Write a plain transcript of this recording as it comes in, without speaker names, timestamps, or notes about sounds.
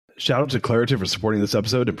Shout out to Clarity for supporting this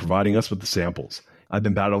episode and providing us with the samples. I've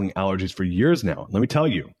been battling allergies for years now. Let me tell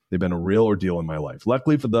you, they've been a real ordeal in my life.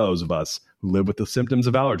 Luckily for those of us who live with the symptoms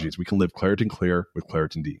of allergies, we can live Claritin Clear with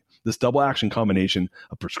Claritin D. This double action combination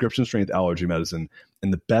of prescription strength allergy medicine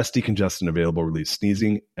and the best decongestant available relieves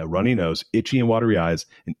sneezing, a runny nose, itchy and watery eyes,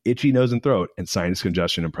 an itchy nose and throat, and sinus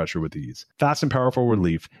congestion and pressure with ease. Fast and powerful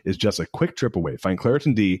relief is just a quick trip away. Find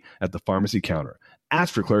Claritin D at the pharmacy counter.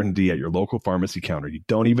 Ask for Claritin D at your local pharmacy counter. You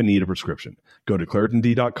don't even need a prescription. Go to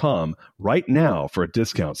ClaritinD.com right now for a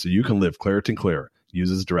discount so you can live Claritin Clear. Use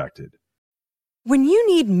as directed. When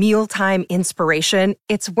you need mealtime inspiration,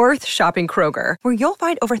 it's worth shopping Kroger, where you'll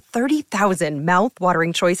find over 30,000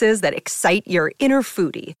 mouth-watering choices that excite your inner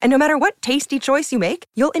foodie. And no matter what tasty choice you make,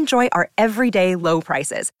 you'll enjoy our everyday low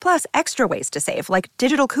prices, plus extra ways to save, like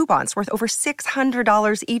digital coupons worth over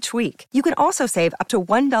 $600 each week. You can also save up to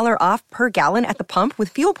 $1 off per gallon at the pump with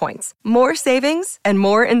fuel points. More savings and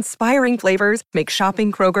more inspiring flavors make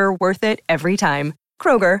shopping Kroger worth it every time.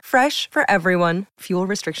 Kroger, fresh for everyone. Fuel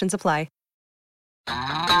restrictions apply.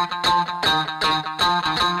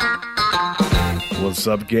 What's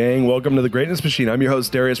up, gang? Welcome to The Greatness Machine. I'm your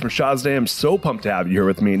host, Darius Mershazde. I'm so pumped to have you here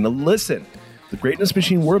with me. Now listen, The Greatness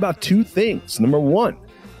Machine, we're about two things. Number one,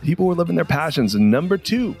 people who are living their passions. And number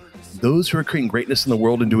two, those who are creating greatness in the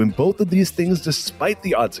world and doing both of these things despite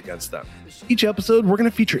the odds against them. Each episode, we're going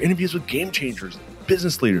to feature interviews with game changers,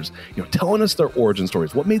 business leaders, telling us their origin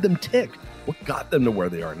stories, what made them tick, what got them to where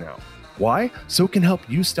they are now. Why? So it can help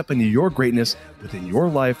you step into your greatness within your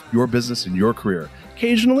life, your business, and your career.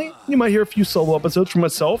 Occasionally, you might hear a few solo episodes from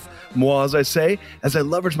myself, moi, as I say, as I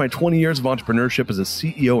leverage my 20 years of entrepreneurship as a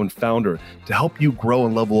CEO and founder to help you grow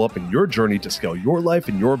and level up in your journey to scale your life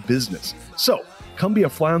and your business. So come be a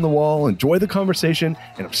fly on the wall, enjoy the conversation,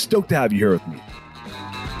 and I'm stoked to have you here with me.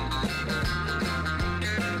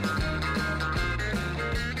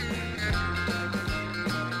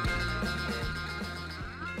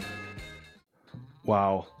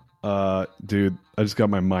 Wow. Dude, I just got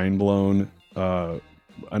my mind blown.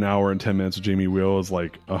 An hour and 10 minutes with Jamie Wheal is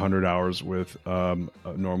like 100 hours with a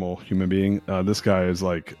normal human being. This guy is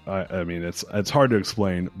like, I mean, it's hard to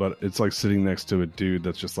explain, but it's like sitting next to a dude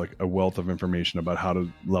that's just like a wealth of information about how to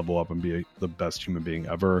level up and be the best human being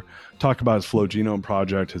ever. Talk about his Flow Genome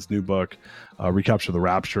project, his new book, Recapture the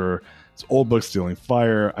Rapture, his old book, Stealing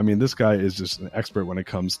Fire. I mean, this guy is just an expert when it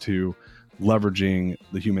comes to leveraging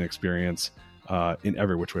the human experience in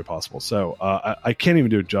every which way possible. So I can't even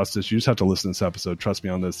do it justice. You just have to listen to this episode. Trust me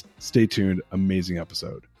on this. Stay tuned. Amazing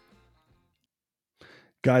episode.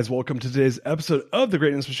 Guys, welcome to today's episode of The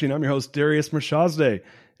Greatness Machine. I'm your host, Darius Mershazde.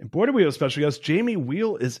 And boy, do we have a special guest. Jamie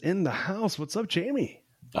Wheal is in the house. What's up, Jamie?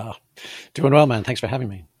 Oh, doing well, man. Thanks for having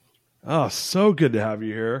me. Oh, so good to have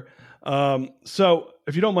you here. So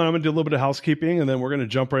if you don't mind, I'm going to do a little bit of housekeeping and then we're going to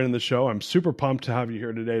jump right in the show. I'm super pumped to have you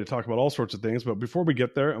here today to talk about all sorts of things. But before we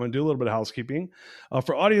get there, I'm going to do a little bit of housekeeping.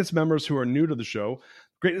 For audience members who are new to the show,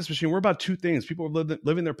 Greatness Machine, we're about two things. People are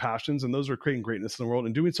living their passions, and those are creating greatness in the world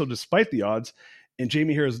and doing so despite the odds. And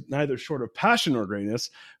Jamie here is neither short of passion nor greatness.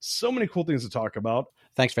 So many cool things to talk about.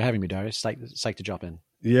 Thanks for having me, Darius. Psyched to jump in.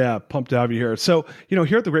 Yeah, pumped to have you here. So,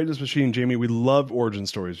 here at the Greatness Machine, Jamie, we love origin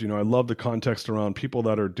stories. I love the context around people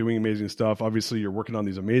that are doing amazing stuff. Obviously, you're working on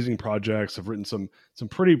these amazing projects. I've written some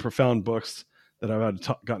pretty profound books that I've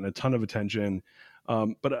gotten a ton of attention.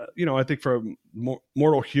 But I think for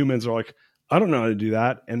mortal humans are like, I don't know how to do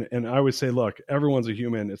that. And I always say, look, everyone's a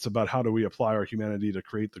human. It's about how do we apply our humanity to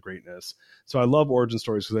create the greatness. So I love origin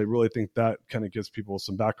stories because I really think that kind of gives people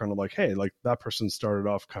some background of like, hey, like that person started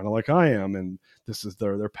off kind of like I am, and this is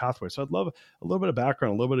their pathway. So I'd love a little bit of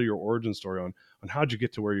background, a little bit of your origin story on how'd you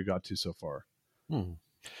get to where you got to so far.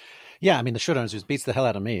 Yeah, I mean, the short answer is beats the hell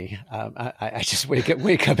out of me. I just wake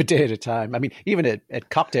up a day at a time. I mean, even at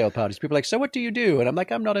cocktail parties, people are like, so what do you do? And I'm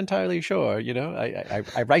like, I'm not entirely sure.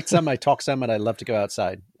 I write some, I talk some, and I love to go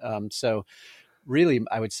outside. So really,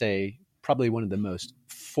 I would say probably one of the most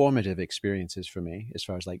formative experiences for me as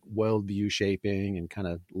far as like worldview shaping and kind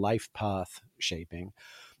of life path shaping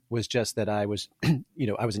was just that I was,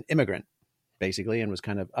 I was an immigrant basically, and was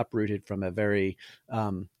kind of uprooted from a very,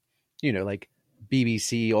 like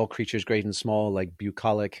BBC, All Creatures Great and Small, like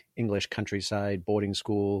bucolic English countryside, boarding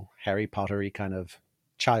school, Harry Pottery kind of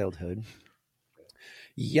childhood,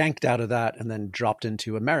 yanked out of that and then dropped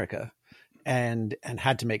into America and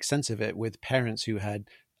had to make sense of it with parents who had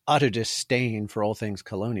utter disdain for all things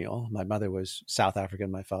colonial. My mother was South African,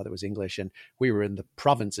 my father was English, and we were in the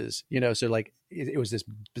provinces, so like it was this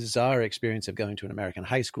bizarre experience of going to an American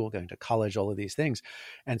high school, going to college, all of these things,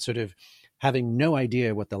 and sort of having no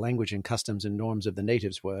idea what the language and customs and norms of the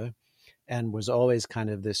natives were, and was always kind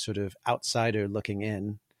of this sort of outsider looking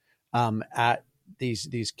in, at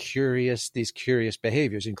these curious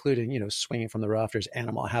behaviors, including, swinging from the rafters,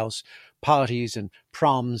 Animal House parties and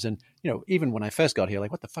proms. And, even when I first got here,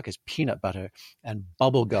 like, what the fuck is peanut butter and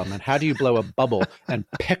bubble gum? And how do you blow a bubble and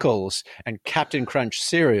pickles and Captain Crunch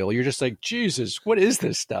cereal? You're just like, Jesus, what is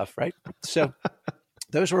this stuff? Right. So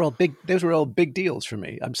those were all big deals for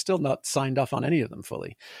me. I'm still not signed off on any of them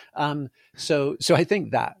fully. So I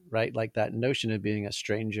think that, right, like that notion of being a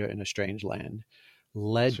stranger in a strange land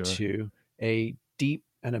led to a deep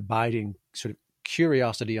and abiding sort of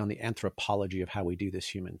curiosity on the anthropology of how we do this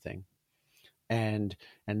human thing. And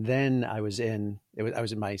then I was in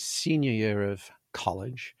my senior year of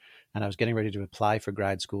college, and I was getting ready to apply for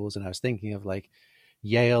grad schools, and I was thinking of like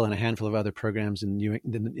Yale and a handful of other programs in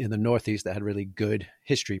the Northeast that had really good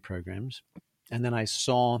history programs. And then I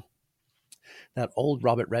saw that old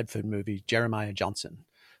Robert Redford movie, Jeremiah Johnson,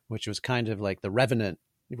 which was kind of like The Revenant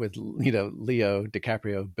with, Leo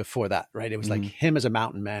DiCaprio before that, right? It was like him as a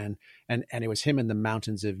mountain man, and it was him in the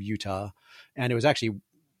mountains of Utah. And it was actually,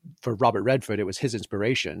 for Robert Redford, it was his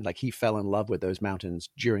inspiration. Like, he fell in love with those mountains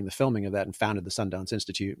during the filming of that and founded the Sundance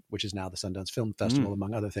Institute, which is now the Sundance Film Festival,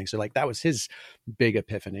 among other things. So like, that was his big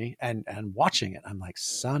epiphany. And watching it, I'm like,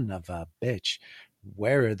 son of a bitch,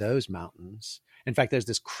 where are those mountains? In fact, there's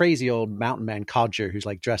this crazy old mountain man codger who's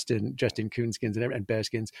like dressed in coonskins and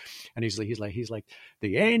bearskins, and he's like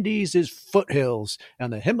the Andes is foothills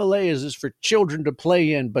and the Himalayas is for children to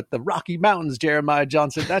play in, but the Rocky Mountains, Jeremiah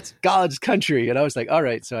Johnson, that's God's country. And I was like, all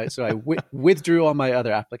right, so I withdrew all my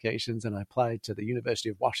other applications and I applied to the University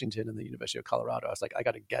of Washington and the University of Colorado. I was like, I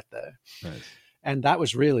got to get there, nice. And that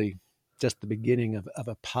was really just the beginning of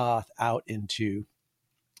a path out into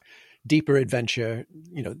deeper adventure.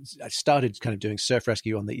 I started kind of doing surf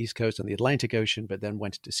rescue on the East Coast on the Atlantic Ocean, but then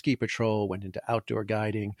went into ski patrol, went into outdoor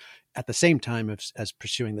guiding at the same time as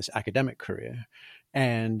pursuing this academic career.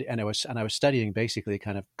 And I was studying basically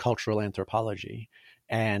kind of cultural anthropology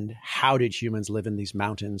and how did humans live in these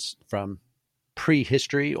mountains from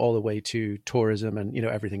prehistory all the way to tourism and,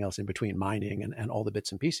 everything else in between, mining and all the bits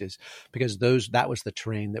and pieces, because that was the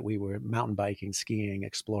terrain that we were mountain biking, skiing,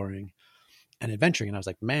 exploring, and adventuring. And I was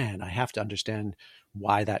like, man, I have to understand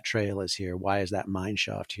why that trail is here. Why is that mine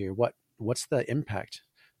shaft here? What's the impact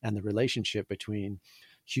and the relationship between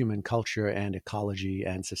human culture and ecology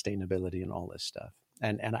and sustainability and all this stuff?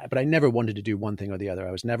 But I never wanted to do one thing or the other.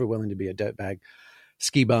 I was never willing to be a dirtbag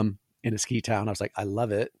ski bum in a ski town. I was like, I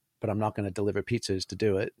love it, but I'm not going to deliver pizzas to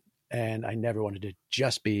do it. And I never wanted to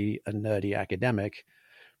just be a nerdy academic,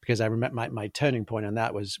 because I remember my turning point on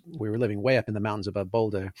that was we were living way up in the mountains above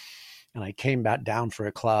Boulder. And I came back down for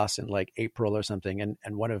a class in like April or something.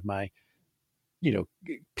 And one of my,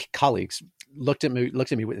 colleagues looked at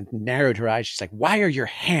me with narrowed her eyes. She's like, why are your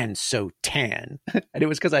hands so tan? And it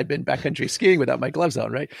was because I'd been backcountry skiing without my gloves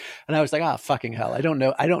on. Right. And I was like, fucking hell. I don't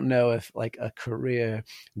know if like a career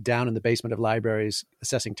down in the basement of libraries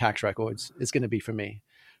assessing tax records is going to be for me.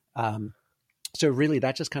 So really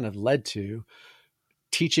that just kind of led to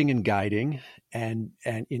teaching and guiding and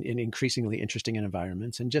in increasingly interesting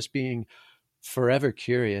environments, and just being forever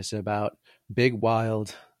curious about big,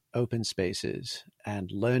 wild, open spaces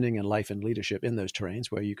and learning and life and leadership in those terrains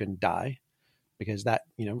where you can die, because that,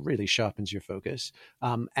 really sharpens your focus.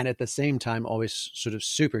 And at the same time, always sort of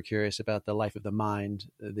super curious about the life of the mind,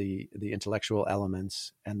 the intellectual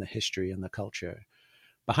elements and the history and the culture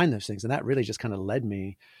behind those things. And that really just kind of led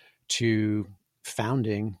me to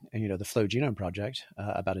founding, the Flow Genome Project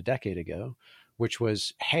about a decade ago, which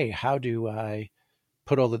was, hey, how do I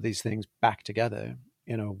put all of these things back together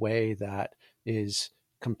in a way that is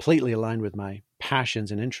completely aligned with my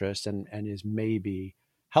passions and interests and is maybe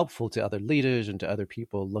helpful to other leaders and to other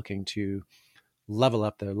people looking to level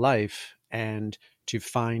up their life and to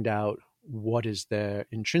find out what is their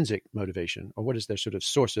intrinsic motivation, or what is their sort of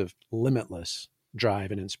source of limitless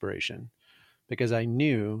drive and inspiration. Because I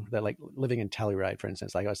knew that, like, living in Telluride, for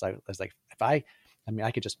instance, like I was like, if I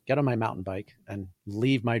could just get on my mountain bike and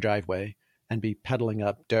leave my driveway and be pedaling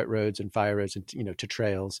up dirt roads and fire roads and, to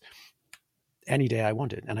trails any day I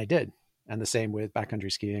wanted. And I did. And the same with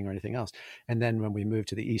backcountry skiing or anything else. And then when we moved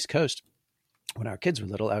to the East Coast, when our kids were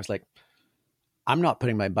little, I was like, I'm not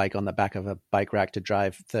putting my bike on the back of a bike rack to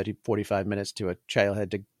drive 30, 45 minutes to a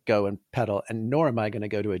trailhead to go and pedal. And nor am I going to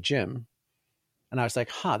go to a gym. And I was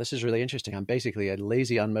like, this is really interesting. I'm basically a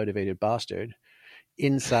lazy, unmotivated bastard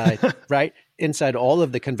inside, right? Inside all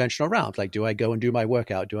of the conventional realms. Like, do I go and do my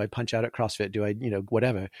workout? Do I punch out at CrossFit? Do I,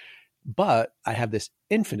 whatever? But I have this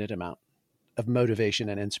infinite amount of motivation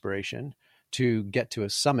and inspiration to get to a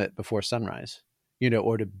summit before sunrise,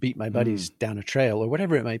 or to beat my buddies down a trail or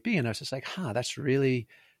whatever it might be. And I was just like, that's really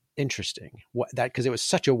interesting because it was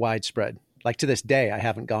such a widespread. Like to this day, I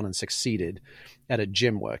haven't gone and succeeded at a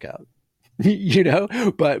gym workout,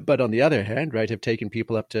 but on the other hand, right, have taken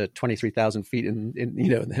people up to 23,000 feet in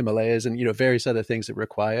the Himalayas and, various other things that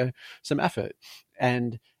require some effort.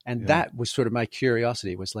 And that was sort of my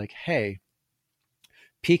curiosity, was like, hey,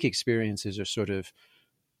 peak experiences are sort of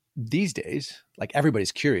these days, like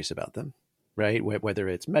everybody's curious about them, right? Whether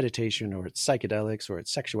it's meditation or it's psychedelics or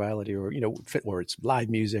it's sexuality or, or it's live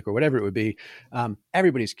music or whatever it would be.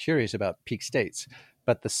 Everybody's curious about peak states.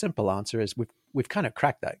 But the simple answer is we've kind of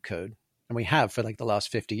cracked that code. And we have for like the last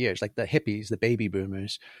 50 years. Like the hippies, the baby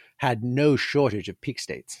boomers had no shortage of peak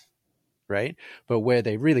states, right? But where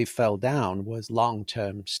they really fell down was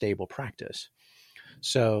long-term stable practice.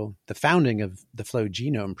 So the founding of the Flow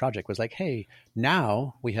Genome Project was like, hey,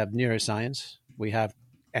 now we have neuroscience, we have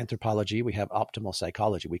anthropology, we have optimal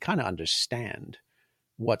psychology. We kind of understand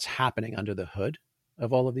what's happening under the hood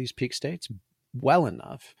of all of these peak states well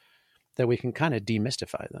enough that we can kind of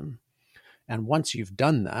demystify them. And once you've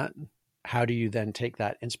done that, how do you then take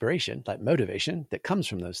that inspiration, that motivation that comes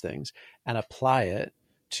from those things, and apply it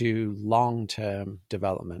to long-term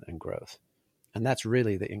development and growth? And that's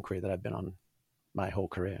really the inquiry that I've been on my whole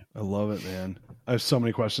career. I love it, man. I have so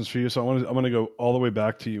many questions for you. So I'm going to go all the way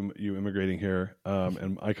back to you immigrating here.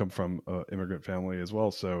 And I come from an immigrant family as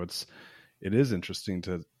well. So it is interesting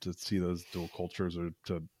to see those dual cultures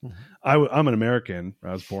I'm an American.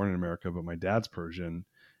 I was born in America, but my dad's Persian,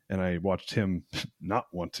 and I watched him not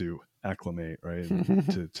want to acclimate right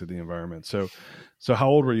to the environment. So how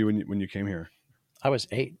old were you when you came here? I was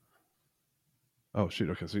 8. Oh shoot.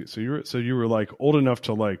 Okay. So you were like old enough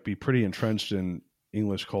to like be pretty entrenched in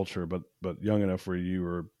English culture, but young enough where you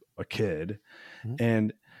were a kid. Mm-hmm.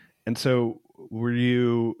 And so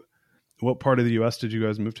what part of the US did you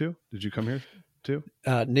guys move to? Did you come here too?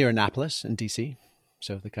 Near Annapolis in DC.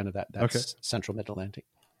 So the kind of that's okay. Central Mid-Atlantic.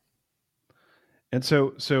 And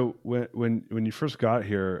so when you first got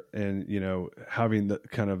here and, having the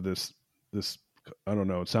kind of this, I don't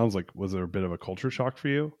know, it sounds like, was there a bit of a culture shock for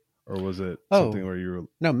you? Or was it something where you were...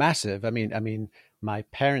 No, massive. I mean, my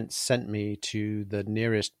parents sent me to the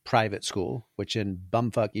nearest private school, which in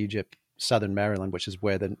bumfuck Egypt, Southern Maryland, which is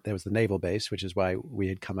where there was the naval base, which is why we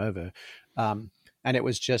had come over. And it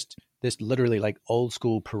was just this literally like old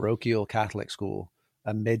school parochial Catholic school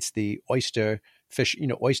amidst the oystermen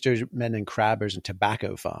and crabbers and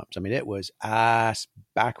tobacco farms. I mean, it was ass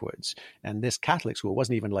backwards. And this Catholic school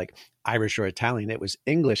wasn't even like Irish or Italian. It was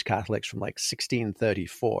English Catholics from like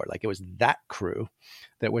 1634. Like it was that crew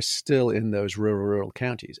that was still in those rural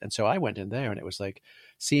counties. And so I went in there and it was like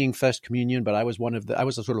seeing First Communion, but I was I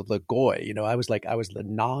was sort of the goy, I was the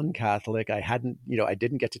non-Catholic. I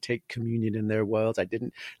didn't get to take communion in their worlds. I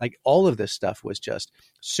didn't, like, all of this stuff was just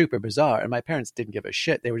super bizarre. And my parents didn't give a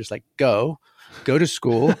shit. They were just like, go to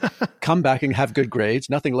school, come back and have good grades.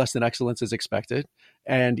 Nothing less than excellence is expected.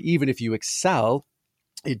 And even if you excel,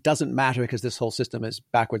 it doesn't matter because this whole system is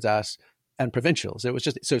backwards ass and provincial. So it was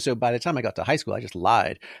just, so by the time I got to high school, I just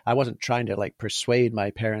lied. I wasn't trying to like persuade my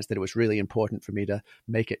parents that it was really important for me to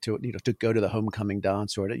make it to, to go to the homecoming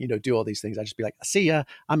dance or to, do all these things. I'd just be like, see ya,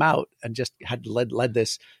 I'm out, and just had led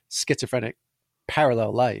this schizophrenic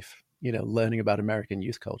parallel life, learning about American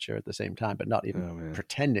youth culture at the same time, but not even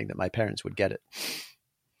pretending that my parents would get it.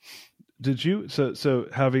 Did you, so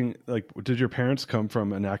having like, did your parents come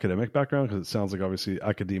from an academic background? Because it sounds like obviously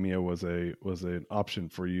academia was an option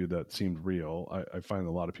for you that seemed real. I find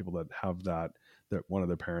a lot of people that have that one of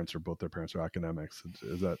their parents or both their parents are academics.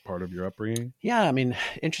 Is that part of your upbringing? Yeah. I mean,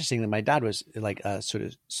 interestingly, my dad was like a sort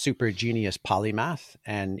of super genius polymath,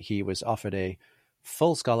 and he was offered a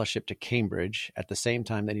full scholarship to Cambridge at the same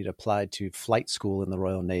time that he'd applied to flight school in the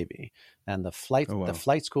Royal Navy. And the flight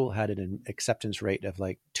school had an acceptance rate of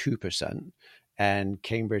like 2%. And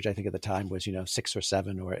Cambridge, I think at the time was, 6 or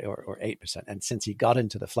 7 or 8%. And since he got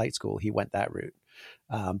into the flight school, he went that route.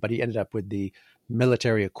 But he ended up with the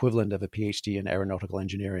military equivalent of a PhD in aeronautical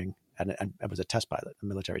engineering and was a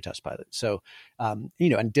military test pilot. So,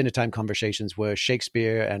 and dinner time conversations were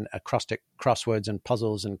Shakespeare and acrostic crosswords and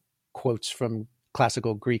puzzles and quotes from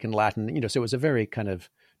classical Greek and Latin, so it was a very kind of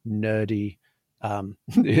nerdy,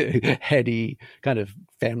 heady kind of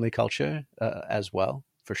family culture as well,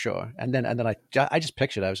 for sure. And then I just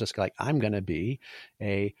pictured, I was just like, I'm going to be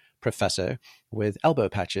a professor with elbow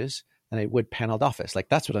patches and a wood paneled office. Like,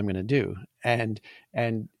 that's what I'm going to do. And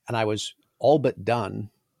I was all but done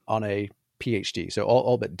on a PhD. So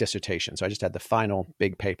all but dissertation. So I just had the final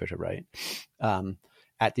big paper to write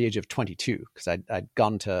at the age of 22, because I'd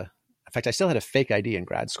gone to, in fact, I still had a fake ID in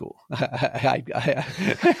grad school.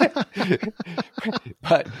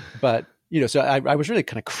 But so I was really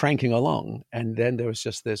kind of cranking along. And then there was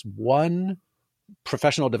just this one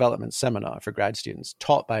professional development seminar for grad students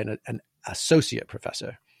taught by an associate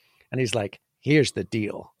professor. And he's like, here's the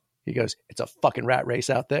deal. He goes, it's a fucking rat race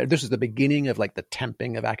out there. This is the beginning of like the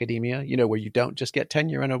temping of academia, where you don't just get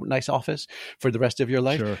tenure in a nice office for the rest of your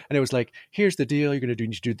life. Sure. And it was like, here's the deal. You're going to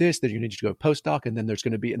need to do this. Then you need to go postdoc. And then they're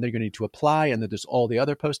going to need to apply. And then there's all the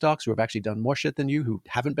other postdocs who have actually done more shit than you, who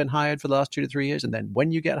haven't been hired for the last 2 to 3 years. And then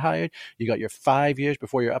when you get hired, you got your 5 years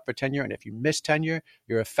before you're up for tenure. And if you miss tenure,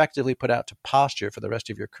 you're effectively put out to pasture for the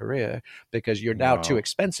rest of your career because you're now too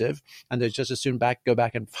expensive. And there's just as soon go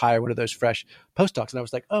back and hire one of those fresh postdocs. And I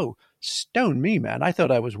was like, oh, stone me, man. I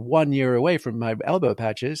thought I was 1 year away from my elbow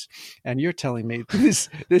patches. And you're telling me this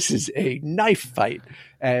is a knife fight.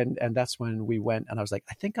 And that's when we went, and I was like,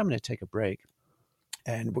 I think I'm going to take a break.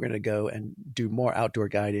 And we're going to go and do more outdoor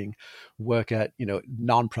guiding, work at,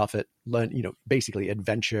 nonprofit, learn, basically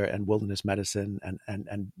adventure and wilderness medicine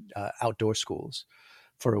and outdoor schools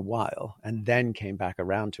for a while. And then came back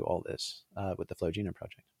around to all this with the Flow Genome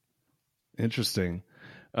Project. Interesting.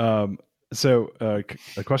 So a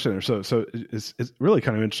question there. So it's really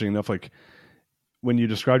kind of interesting enough. Like when you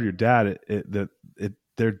described your dad,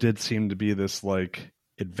 there did seem to be this like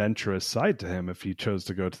adventurous side to him if he chose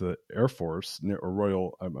to go to the Air Force or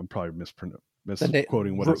Royal. I'm probably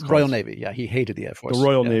misquoting what it's called. Royal Navy. Yeah, he hated the Air Force. The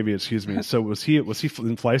Royal Navy, excuse me. So was he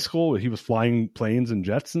in flight school? He was flying planes and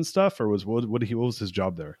jets and stuff, or what was his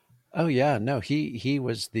job there? Oh yeah, no, he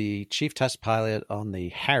was the chief test pilot on the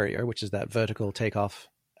Harrier, which is that vertical takeoff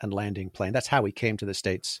and landing plane. That's how we came to the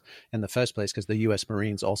States in the first place, because the U.S.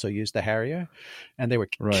 Marines also used the Harrier, and they were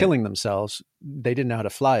killing themselves. They didn't know how to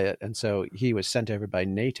fly it, and so he was sent over by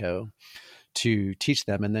NATO to teach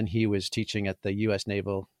them, and then he was teaching at the U.S.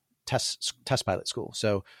 Naval test pilot school.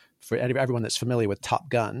 So for everyone that's familiar with Top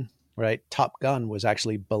Gun, right? Top Gun was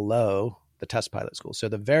actually below the test pilot school. So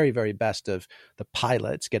the very, very best of the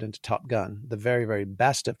pilots get into Top Gun. The very, very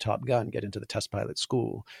best of Top Gun get into the test pilot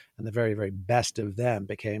school. And the very, very best of them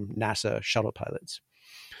became NASA shuttle pilots.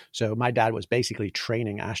 So my dad was basically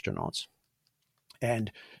training astronauts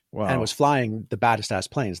and was flying the baddest ass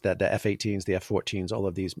planes, the F-18s, the F-14s, all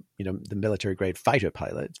of these, the military grade fighter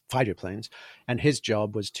planes. And his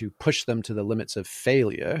job was to push them to the limits of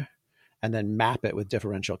failure and then map it with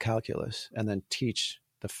differential calculus and then teach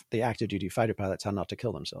the active duty fighter pilots how not to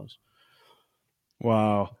kill themselves.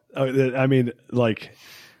 Wow. I mean, like,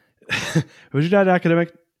 was your dad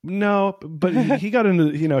academic? No, but he got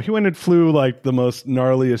into, he went and flew like the most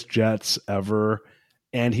gnarliest jets ever.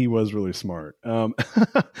 And he was really smart. So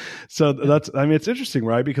it's interesting,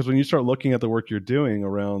 right? Because when you start looking at the work you're doing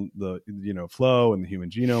around the, flow and the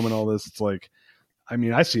human genome and all this, it's like,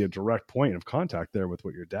 I see a direct point of contact there with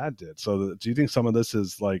what your dad did. So do you think some of this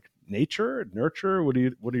is like nature, nurture? What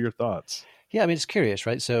are your thoughts? Yeah, it's curious,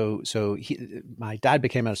 right? So my dad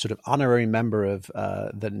became a sort of honorary member of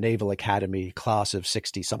the Naval Academy class of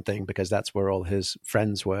 60 something, because that's where all his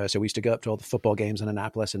friends were. So we used to go up to all the football games in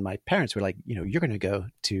Annapolis, and my parents were like, you're going to go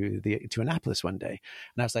to Annapolis one day.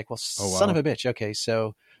 And I was like, well, son of a bitch. Okay,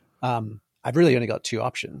 so I've really only got two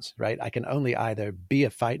options, right? I can only either be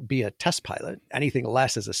a test pilot. Anything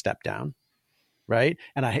less is a step down, right?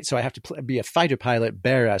 And I have to be a fighter pilot,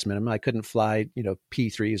 bare ass minimum. I couldn't fly,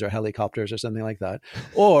 P-3s or helicopters or something like that.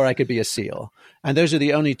 Or I could be a SEAL. And those are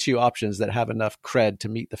the only two options that have enough cred to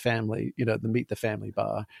meet the family, meet the family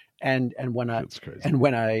bar. But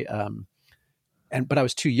I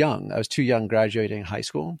was too young. I was too young graduating high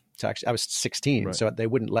school. So actually, I was 16, right. So they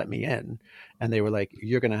wouldn't let me in. And they were like,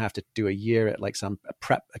 you're going to have to do a year at like some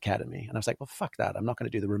prep academy. And I was like, well, fuck that. I'm not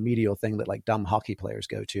going to do the remedial thing that like dumb hockey players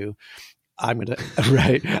go to. I'm going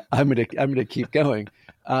to keep going.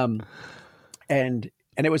 And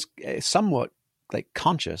it was somewhat like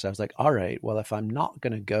conscious. I was like, all right, well, if I'm not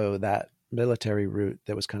going to go that military route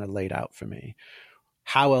that was kind of laid out for me,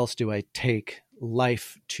 how else do I take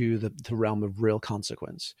life to the realm of real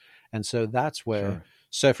consequence? And so that's where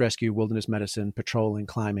surf rescue, wilderness medicine, patrolling,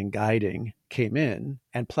 climbing, guiding came in.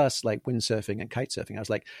 And plus like windsurfing and kite surfing. I was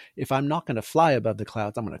like, if I'm not going to fly above the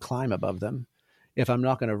clouds, I'm going to climb above them. If I'm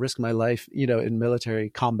not going to risk my life, in military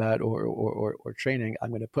combat or training, I'm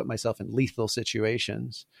going to put myself in lethal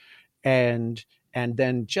situations. And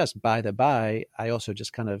then just by the by, I also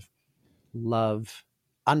just kind of love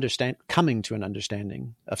coming to an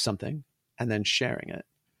understanding of something and then sharing it.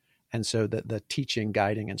 And so the teaching,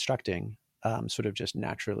 guiding, instructing sort of just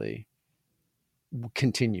naturally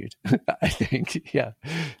continued, I think. Yeah.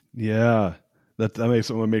 Yeah.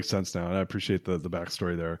 That makes sense now. And I appreciate the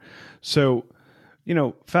backstory there. So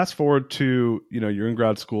fast forward to, you're in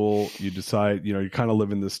grad school, you decide, you're kind of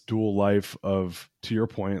living this dual life of, to your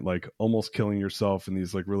point, like almost killing yourself in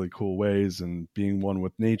these like really cool ways and being one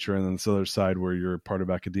with nature. And then this other side where you're part of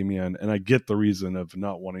academia. And I get the reason of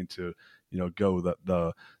not wanting to, go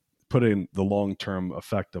the put in the long-term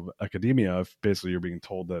effect of academia if basically you're being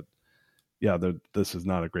told that, yeah, this is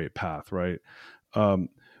not a great path. Right. On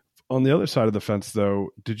the other side of the fence though,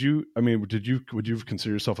 would you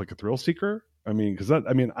consider yourself like a thrill seeker? I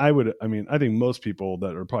think most people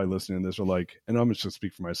that are probably listening to this are like, and I'm just going to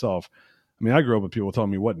speak for myself. I grew up with people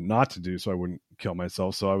telling me what not to do so I wouldn't kill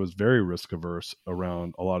myself. So I was very risk averse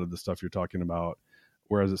around a lot of the stuff you're talking about.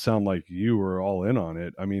 Whereas it sounded like you were all in on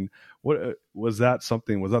it. What was that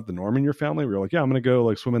the norm in your family? Where you're like, yeah, I'm going to go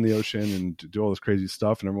like swim in the ocean and do all this crazy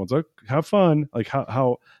stuff. And everyone's like, have fun. Like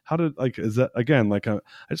how did, like, is that again, like, I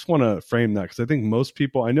just want to frame that. Cause I think most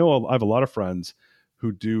people, I have a lot of friends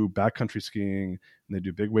who do backcountry skiing and they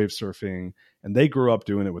do big wave surfing, and they grew up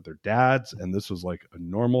doing it with their dads. And this was like a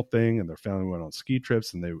normal thing. And their family went on ski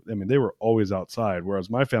trips and they were always outside. Whereas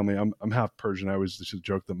my family, I'm half Persian. I always just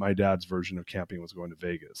joke that my dad's version of camping was going to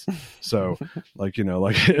Vegas. So like,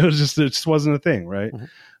 it just wasn't a thing. Right. Mm-hmm.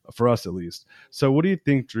 For us, at least. So what do you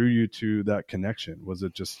think drew you to that connection? Was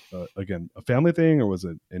it just, again, a family thing, or was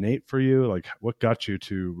it innate for you? Like what got you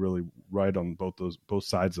to really ride on both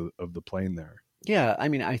sides of the plane there? Yeah,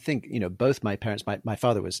 I think, both my parents, my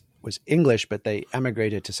father was English, but they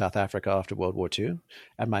emigrated to South Africa after World War II,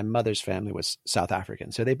 and my mother's family was South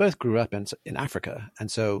African. So they both grew up in Africa. And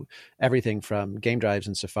so everything from game drives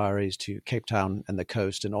and safaris to Cape Town and the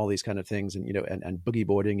coast and all these kind of things, and, and boogie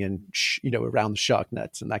boarding and, around the shark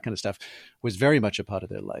nets and that kind of stuff was very much a part of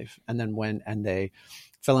their life. And then they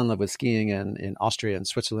fell in love with skiing in Austria and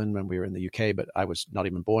Switzerland when we were in the UK, but I was not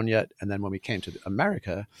even born yet. And then when we came to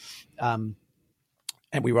America,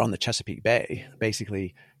 and we were on the Chesapeake Bay,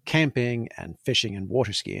 basically camping and fishing and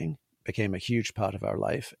water skiing became a huge part of our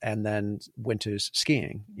life. And then winters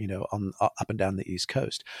skiing, up and down the East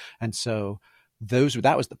Coast. And so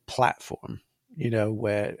that was the platform,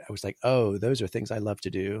 where I was like, oh, those are things I love to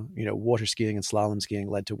do. Water skiing and slalom skiing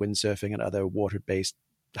led to windsurfing and other water-based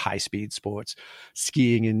high-speed sports.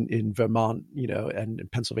 Skiing in Vermont, and in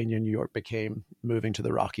Pennsylvania and New York became moving to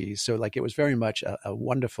the Rockies. So like it was very much a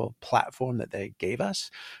wonderful platform that they gave us,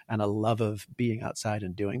 and a love of being outside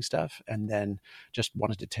and doing stuff. And then just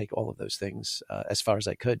wanted to take all of those things as far as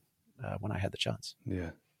I could when I had the chance.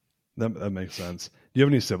 Yeah, that makes sense. Do you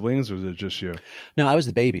have any siblings, or is it just you? No, I was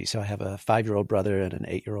the baby. So I have a 5-year-old brother and an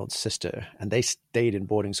 8-year-old sister, and they stayed in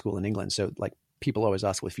boarding school in England. So like, people always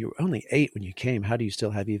ask, well, if you were only 8 when you came, how do you still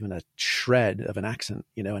have even a shred of an accent?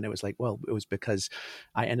 And it was like, well, it was because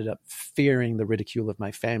I ended up fearing the ridicule of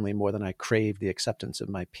my family more than I craved the acceptance of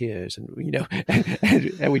my peers. And,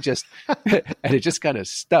 and we just, and it just kind of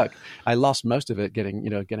stuck. I lost most of it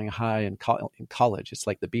getting high in college. It's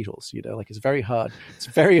like the Beatles, like it's very hard. It's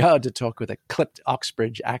very hard to talk with a clipped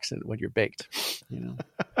Oxbridge accent when you're baked,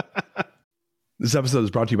 This episode is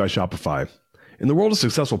brought to you by Shopify. In the world of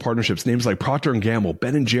successful partnerships, names like Procter & Gamble,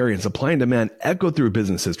 Ben & Jerry, and Supply and Demand echo through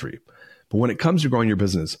business history. But when it comes to growing your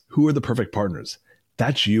business, who are the perfect partners?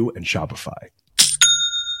 That's you and Shopify.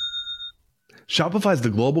 Shopify is the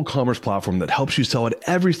global commerce platform that helps you sell at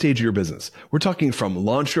every stage of your business. We're talking from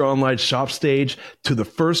launch your online shop stage to the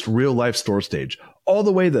first real life store stage, all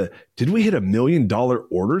the way to did we hit $1 million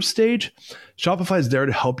order stage? Shopify is there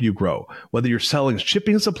to help you grow. Whether you're selling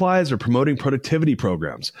shipping supplies or promoting productivity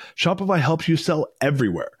programs, Shopify helps you sell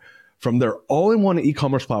everywhere. From their all-in-one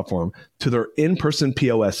e-commerce platform to their in-person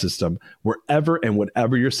POS system, wherever and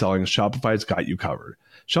whatever you're selling, Shopify's got you covered.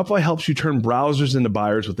 Shopify helps you turn browsers into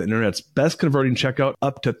buyers with the internet's best converting checkout,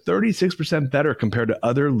 up to 36% better compared to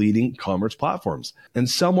other leading commerce platforms. And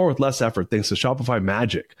sell more with less effort thanks to Shopify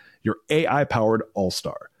Magic, your AI-powered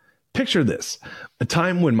all-star. Picture this, a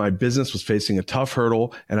time when my business was facing a tough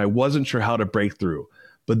hurdle and I wasn't sure how to break through.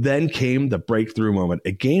 But then came the breakthrough moment,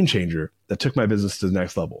 a game changer that took my business to the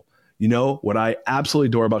next level. What I absolutely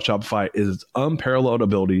adore about Shopify is its unparalleled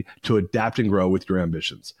ability to adapt and grow with your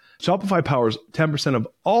ambitions. Shopify powers 10% of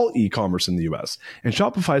all e-commerce in the US, and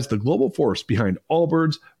Shopify is the global force behind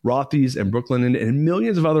Allbirds, Rothy's, and Brooklinen, and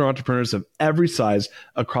millions of other entrepreneurs of every size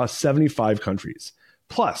across 75 countries.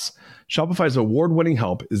 Plus, Shopify's award-winning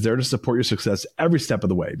help is there to support your success every step of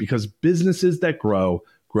the way, because businesses that grow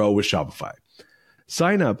with Shopify.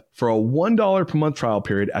 Sign up for a $1 per month trial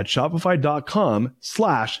period at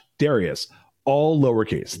shopify.com/Darius, all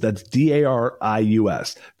lowercase. That's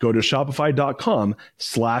DARIUS. Go to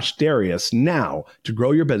shopify.com/Darius now to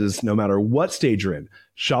grow your business no matter what stage you're in.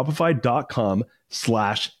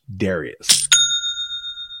 Shopify.com/Darius.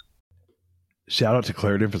 Shout out to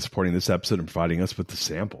Claritin for supporting this episode and providing us with the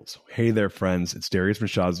samples. Hey there, friends. It's Darius from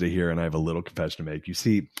Shazda here, and I have a little confession to make. You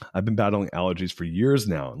see, I've been battling allergies for years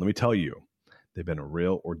now, and let me tell you, they've been a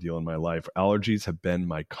real ordeal in my life. Allergies have been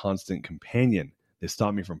my constant companion. They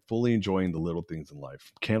stop me from fully enjoying the little things in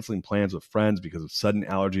life, canceling plans with friends because of sudden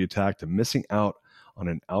allergy attack, to missing out on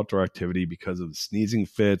an outdoor activity because of the sneezing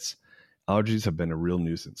fits. Allergies have been a real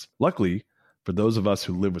nuisance. Luckily, for those of us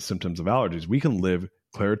who live with symptoms of allergies, we can live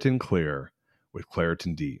Claritin Clear with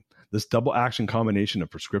Claritin D. This double action combination of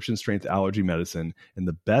prescription strength allergy medicine and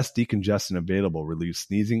the best decongestant available relieves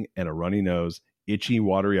sneezing and a runny nose, itchy,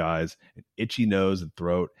 watery eyes, an itchy nose and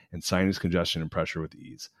throat, and sinus congestion and pressure with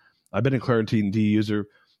ease. I've been a Claritin D user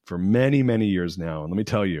for many, many years now, and let me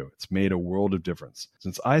tell you, it's made a world of difference.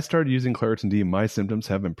 Since I started using Claritin D, my symptoms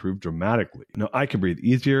have improved dramatically. Now I can breathe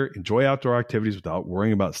easier, enjoy outdoor activities without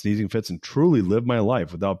worrying about sneezing fits, and truly live my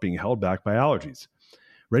life without being held back by allergies.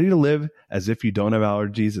 Ready to live as if you don't have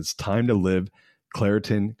allergies? It's time to live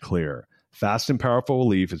Claritin Clear. Fast and powerful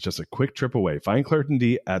relief is just a quick trip away. Find Claritin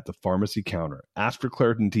D at the pharmacy counter. Ask for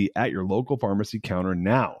Claritin D at your local pharmacy counter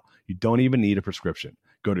now. You don't even need a prescription.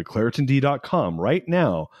 Go to ClaritinD.com right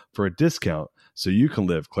now for a discount so you can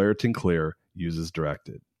live Claritin Clear. Use as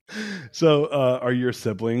directed. So, are your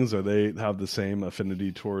siblings, are they have the same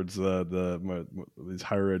affinity towards these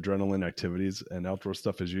higher adrenaline activities and outdoor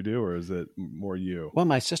stuff as you do, or is it more you? Well,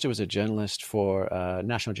 my sister was a journalist for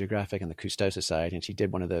National Geographic and the Cousteau Society, and she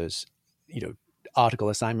did one of those, article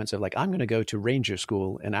assignments of like, I'm going to go to ranger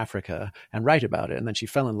school in Africa and write about it. And then she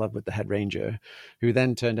fell in love with the head ranger, who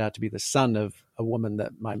then turned out to be the son of a woman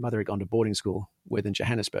that my mother had gone to boarding school with in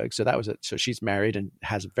Johannesburg. So that was it. So she's married and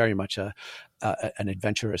has very much an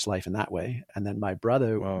adventurous life in that way. And then my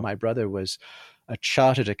brother was a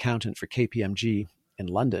chartered accountant for KPMG in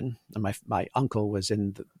London. And my uncle was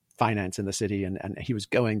in the finance in the city, and he was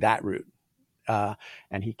going that route.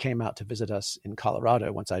 And he came out to visit us in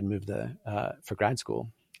Colorado once I'd moved there for grad school.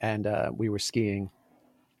 And we were skiing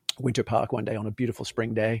Winter Park one day on a beautiful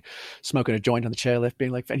spring day, smoking a joint on the chairlift,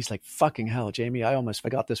 being like, and he's like, fucking hell, Jamie, I almost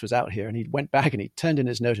forgot this was out here. And he went back and he turned in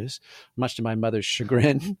his notice, much to my mother's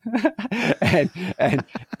chagrin.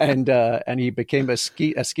 and he became a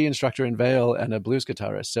ski instructor in Vail and a blues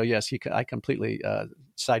guitarist. So yes, I completely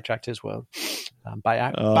sidetracked his world by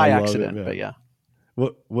accident, it, but yeah.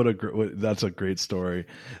 That's a great story.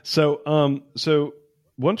 So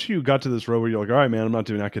once you got to this road where you're like, all right, man, I'm not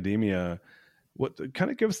doing academia. What kind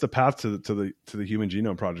of gives the path to the Human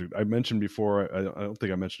Genome Project? I mentioned before, I don't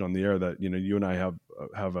think I mentioned on the air that, you and I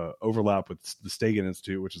have a overlap with the Stegan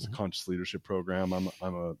Institute, which is a conscious leadership program. I'm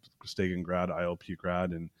a Stegan grad, ILP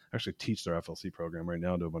grad, and actually teach their FLC program right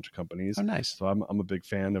now to a bunch of companies. Oh, nice. So I'm a big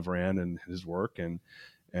fan of Rand and his work, and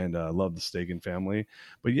love the Stegan family.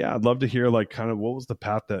 But yeah, I'd love to hear like kind of what was the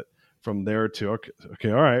path that from there to, okay,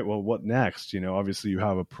 all right, well, what next? Obviously you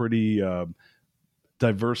have a pretty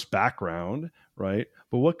diverse background, right?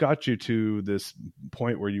 But what got you to this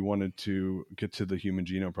point where you wanted to get to the Human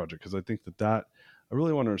Genome Project? Because I think that I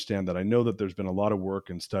really want to understand that. I know that there's been a lot of work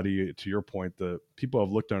and study, to your point, that people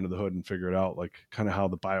have looked under the hood and figured out like kind of how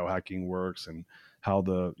the biohacking works and how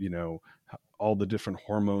the, all the different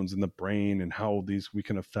hormones in the brain and how we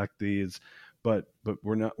can affect these. But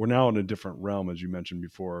we're now in a different realm, as you mentioned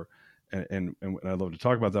before. And I'd love to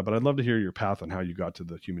talk about that, but I'd love to hear your path on how you got to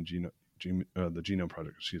the Human Genome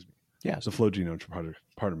Project, excuse me. Yeah. The Flow Genome Project,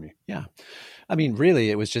 pardon me. Yeah. I mean,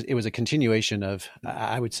 really, it was a continuation of,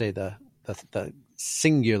 I would say the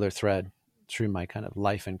singular thread through my kind of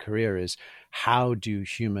life and career is, how do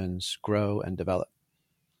humans grow and develop?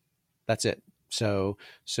 That's it. So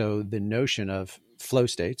the notion of flow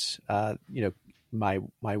states, my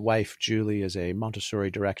wife, Julie, is a Montessori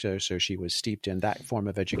director, so she was steeped in that form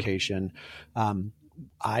of education.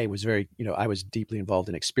 I was I was deeply involved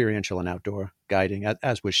in experiential and outdoor guiding,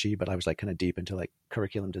 as was she, but I was like kind of deep into like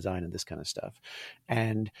curriculum design and this kind of stuff.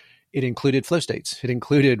 And it included flow states. It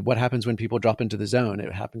included what happens when people drop into the zone.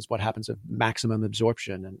 What happens of maximum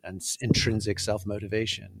absorption and intrinsic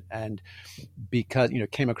self-motivation. And because,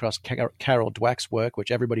 came across Carol Dweck's work, which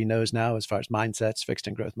everybody knows now as far as mindsets, fixed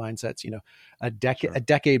and growth mindsets, a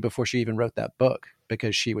decade before she even wrote that book,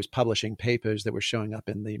 because she was publishing papers that were showing up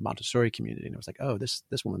in the Montessori community. And I was like, oh, this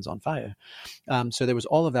woman's on fire. So there was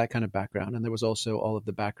all of that kind of background. And there was also all of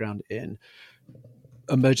the background in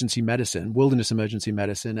emergency medicine, wilderness emergency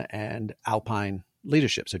medicine, and alpine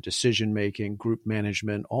leadership. So decision-making, group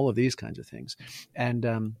management, all of these kinds of things.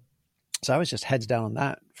 And so I was just heads down on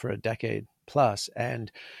that for a decade plus,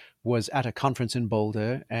 and was at a conference in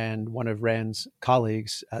Boulder, and one of Rand's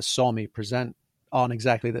colleagues saw me present on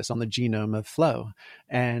exactly this, on the genome of flow.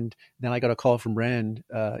 And then I got a call from Rand,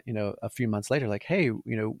 a few months later, like, hey,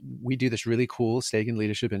 we do this really cool Stegan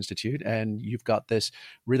Leadership Institute, and you've got this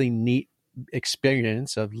really neat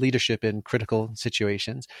experience of leadership in critical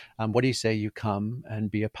situations. What do you say you come and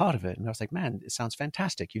be a part of it? And I was like, man, it sounds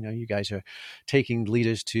fantastic. You guys are taking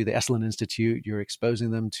leaders to the Esalen Institute. You're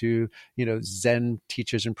exposing them to, Zen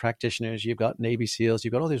teachers and practitioners. You've got Navy SEALs.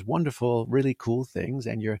 You've got all these wonderful, really cool things.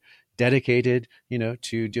 And you're dedicated,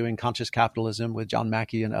 to doing conscious capitalism with John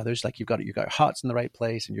Mackey and others. Like you've got your heart's in the right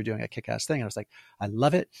place and you're doing a kick-ass thing. And I was like, I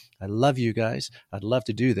love it. I love you guys. I'd love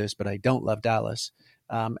to do this, but I don't love Dallas.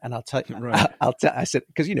 And I'll tell you, right. I said,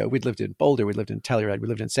 because, we'd lived in Boulder, we lived in Telluride, we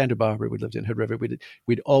lived in Santa Barbara, we lived in Hood River.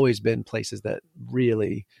 We'd always been places that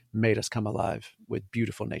really made us come alive with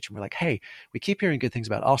beautiful nature. And we're like, hey, we keep hearing good things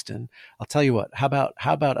about Austin. I'll tell you what, how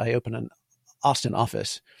about I open an Austin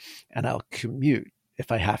office and I'll commute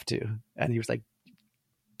if I have to. And he was like,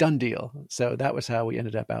 done deal. So that was how we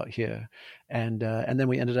ended up out here. And then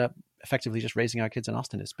we ended up effectively just raising our kids in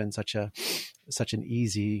Austin. It's been such an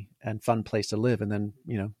easy and fun place to live. And then,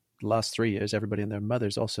 the last 3 years, everybody and their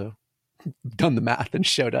mothers also done the math and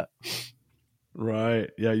showed up. Right.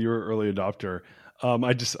 Yeah. You were early adopter. I'm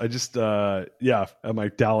like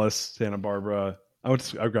Dallas, Santa Barbara. I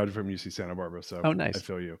graduated from UC Santa Barbara, so nice. I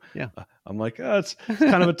feel you. Yeah, I'm like, it's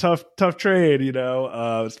kind of a tough trade,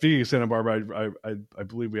 Speaking of Santa Barbara, I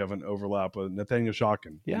believe we have an overlap with Nathaniel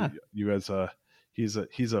Shawkin. Yeah, you guys, he's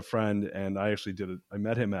a friend, and I actually I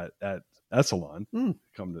met him at Esalen. But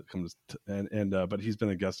he's been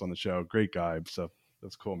a guest on the show. Great guy, so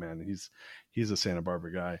that's cool, man. He's a Santa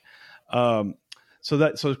Barbara guy.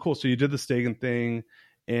 So cool. So you did the Stegan thing.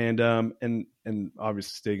 And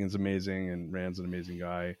obviously Stegan's amazing and Rand's an amazing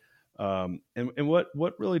guy. And what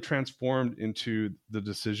really transformed into the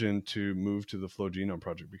decision to move to the Flow Genome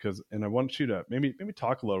Project? And I want you to maybe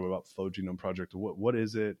talk a little bit about Flow Genome Project. What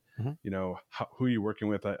is it? Mm-hmm. Who are you working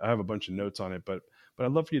with? I have a bunch of notes on it, but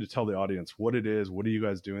I'd love for you to tell the audience what it is. What are you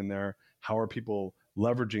guys doing there? How are people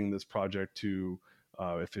leveraging this project to,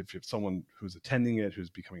 if someone who's attending it, who's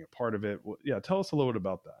becoming a part of it? Tell us a little bit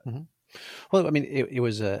about that. Mm-hmm. Well, I mean, it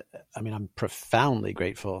was I'm profoundly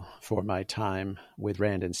grateful for my time with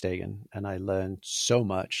Rand and Stegan, and I learned so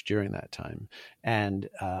much during that time. And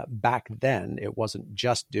back then, it wasn't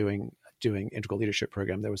just doing integral leadership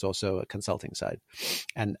program. There was also a consulting side,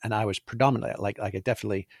 and I was predominantly like I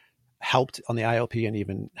definitely helped on the ILP and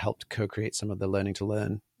even helped co-create some of the learning to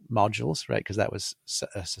learn modules, right? Because that was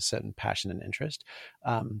a certain passion and interest.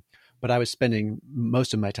 But I was spending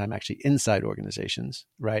most of my time actually inside organizations,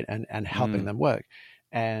 right, and helping them work.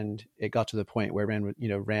 And it got to the point where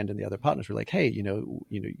Rand and the other partners were like, "Hey,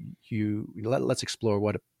 let's explore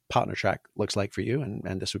what a partner track looks like for you,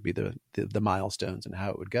 and this would be the milestones and how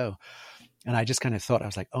it would go." And I just kind of thought, I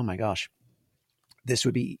was like, "Oh my gosh, this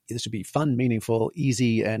would be fun, meaningful,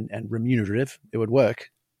 easy, and remunerative. It would work,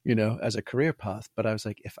 as a career path." But I was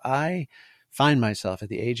like, if I find myself at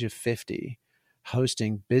the age of 50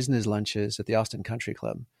 hosting business lunches at the Austin Country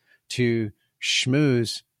Club to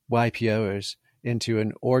schmooze YPOers into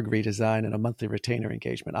an org redesign and a monthly retainer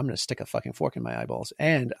engagement, I'm going to stick a fucking fork in my eyeballs,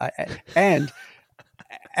 and I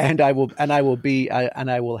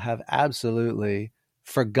will have absolutely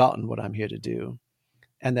forgotten what I'm here to do.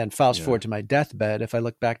 And then fast forward to my deathbed, if I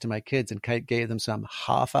look back to my kids and gave them some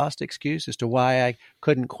half-assed excuse as to why I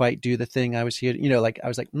couldn't quite do the thing I was here, I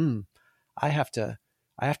was like, I have to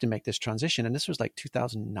make this transition. And this was like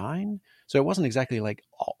 2009. So it wasn't exactly like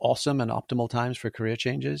awesome and optimal times for career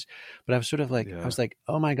changes, but I was sort of like, I was like,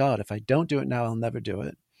 oh my God, if I don't do it now, I'll never do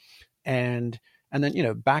it. And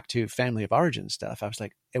then, back to family of origin stuff, I was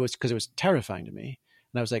like, it was terrifying to me.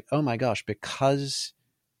 And I was like, oh my gosh, because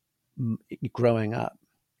growing up,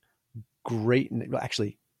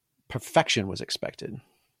 perfection was expected.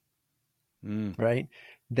 Right.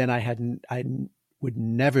 Then I would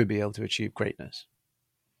never be able to achieve greatness,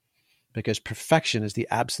 because perfection is the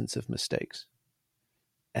absence of mistakes,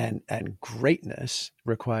 and greatness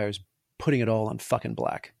requires putting it all on fucking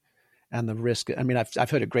black. And the risk, I mean,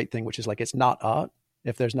 I've heard a great thing, which is like, it's not art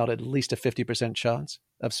if there's not at least a 50% chance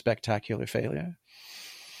of spectacular failure.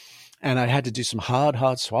 And I had to do some hard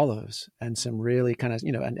swallows and some really kind of,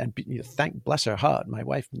 thank, bless her heart, my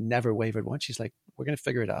wife never wavered once. She's like, we're going to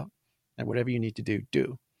figure it out, and whatever you need to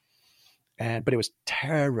do. But it was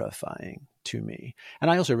terrifying to me. And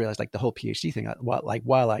I also realized, like, the whole PhD thing, that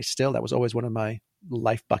was always one of my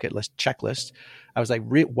life bucket list checklists. I was like,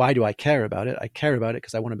 why do I care about it? I care about it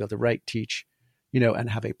because I want to be able to write, teach, and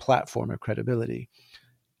have a platform of credibility.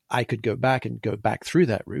 I could go back through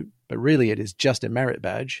that route, but really it is just a merit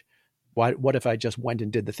badge. What if I just went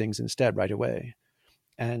and did the things instead right away?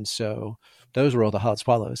 And so those were all the hard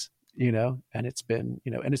swallows, and it's been,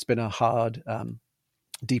 a hard,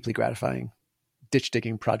 deeply gratifying ditch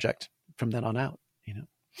digging project from then on out,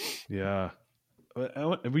 Yeah.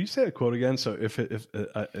 Will you say that quote again? So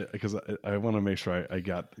because I want to make sure I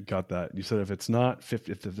got that. You said if it's not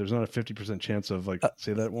 50, if there's not a 50% chance of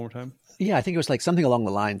say that one more time. Yeah, I think it was like something along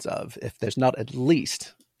the lines of, if there's not at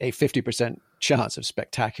least a 50% chance of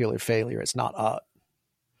spectacular failure, it's not art.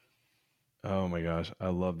 Oh my gosh, I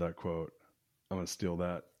love that quote. I'm gonna steal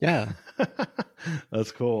that. Yeah,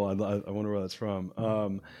 that's cool. I wonder where that's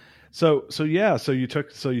from. So you took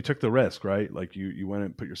the risk, right? Like you went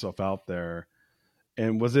and put yourself out there.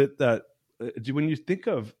 And was it that when you think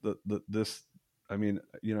of this? I mean,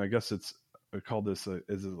 I guess I call this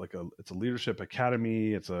is it like it's a leadership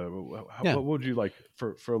academy? It's what would you like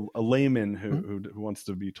for a layman who wants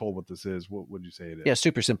to be told what this is? What would you say it is? Yeah,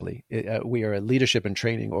 super simply, we are a leadership and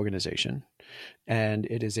training organization, and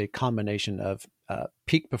it is a combination of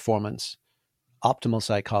peak performance, optimal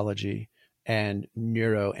psychology, and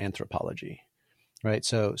neuroanthropology. Right.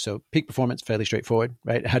 So peak performance, fairly straightforward,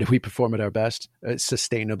 right? How do we perform at our best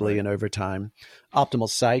sustainably and over time? Optimal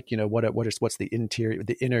psych, what's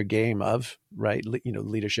the inner game of, right?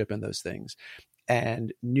 Leadership and those things.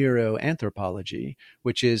 And neuroanthropology,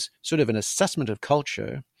 which is sort of an assessment of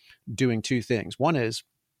culture, doing two things. One is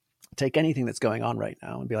take anything that's going on right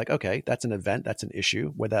now and be like, okay, that's an event, that's an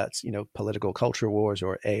issue, whether that's, political culture wars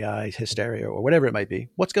or AI hysteria or whatever it might be.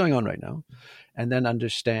 What's going on right now? And then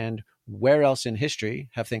understand where else in history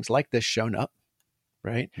have things like this shown up,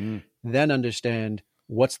 right? Then understand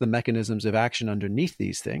what's the mechanisms of action underneath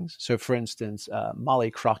these things. So for instance,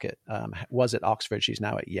 Molly Crockett was at Oxford. She's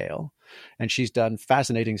now at Yale. And she's done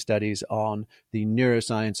fascinating studies on the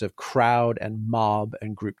neuroscience of crowd and mob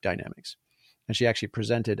and group dynamics. And she actually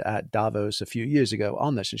presented at Davos a few years ago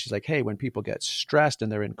on this. And she's like, hey, when people get stressed and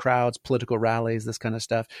they're in crowds, political rallies, this kind of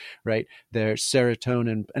stuff, right? Their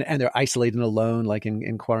serotonin, and they're isolated and alone, like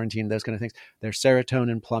in quarantine, those kind of things. Their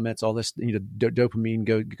serotonin plummets, all this,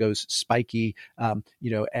 dopamine goes spiky, and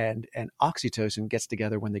oxytocin gets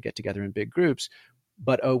together when they get together in big groups.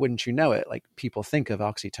 But, oh, wouldn't you know it? Like, people think of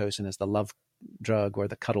oxytocin as the love drug or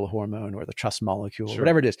the cuddle hormone or the trust molecule, or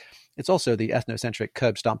whatever it is. It's also the ethnocentric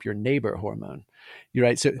curb stomp your neighbor hormone. You're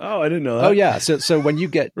right. So, I didn't know that. Oh yeah. So when you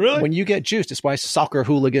get really? When you get juiced, it's why soccer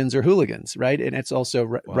hooligans are hooligans, right? And it's also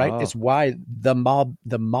right. It's why the mob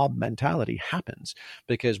mentality happens,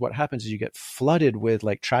 because what happens is you get flooded with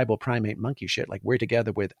like tribal primate monkey shit. Like, we're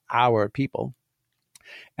together with our people,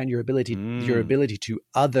 and your ability to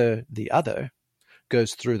other the other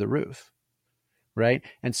goes through the roof. Right.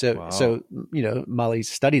 And so Molly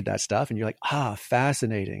studied that stuff, and you're like,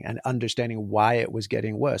 fascinating, and understanding why it was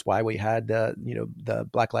getting worse, why we had the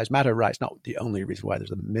Black Lives Matter rise. Not the only reason why,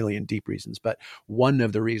 there's a million deep reasons, but one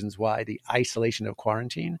of the reasons why the isolation of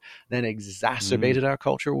quarantine then exacerbated our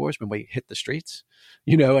culture wars when we hit the streets,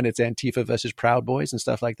 and it's Antifa versus Proud Boys and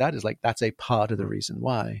stuff like that, is like, that's a part of the reason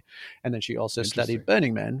why. And then she also studied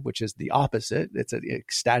Burning Man, which is the opposite. It's an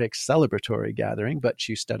ecstatic celebratory gathering, but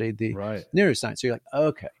she studied the neuroscience. So you're like,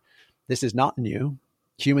 okay, this is not new.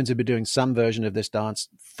 Humans have been doing some version of this dance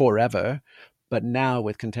forever, but now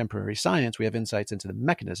with contemporary science, we have insights into the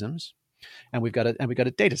mechanisms, and we've got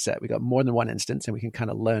a data set. We got more than one instance, and we can kind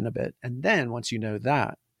of learn a bit. And then once you know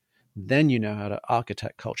that, then you know how to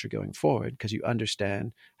architect culture going forward, because you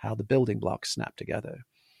understand how the building blocks snap together.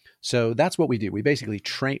 So that's what we do. We basically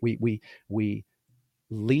train. We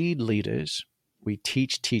lead leaders, we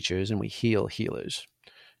teach teachers, and we heal healers.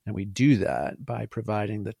 And we do that by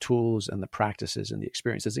providing the tools and the practices and the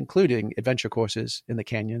experiences, including adventure courses in the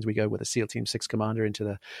canyons. We go with a SEAL Team 6 commander into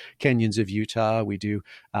the canyons of Utah. We do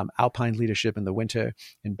alpine leadership in the winter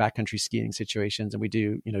in backcountry skiing situations. And we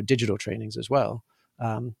do, digital trainings as well,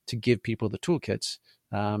 to give people the toolkits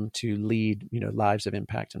to lead, lives of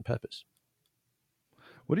impact and purpose.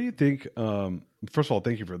 What do you think? First of all,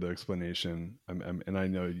 thank you for the explanation. And I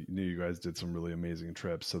know you guys did some really amazing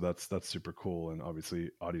trips, so that's super cool. And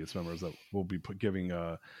obviously, audience members that will be giving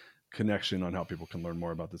a connection on how people can learn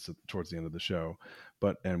more about this towards the end of the show.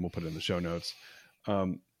 And we'll put it in the show notes.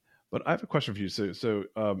 But I have a question for you.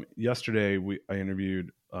 So yesterday I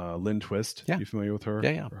interviewed Lynn Twist. Yeah. You familiar with her?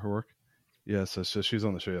 Yeah. Her work? Yeah. So she was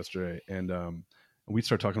on the show yesterday, and we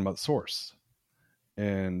started talking about source,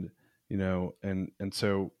 and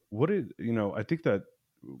so what did, I think that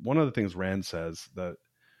one of the things Rand says that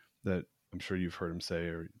I'm sure you've heard him say,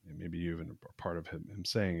 or maybe you even are part of him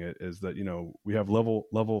saying it, is that, we have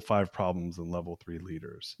level 5 problems and level 3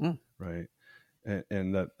 leaders, right?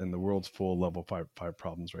 And the world's full of level 5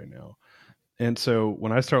 problems right now. And so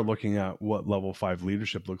when I start looking at what level 5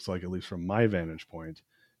 leadership looks like, at least from my vantage point,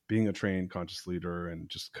 being a trained conscious leader and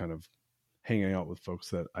just kind of hanging out with folks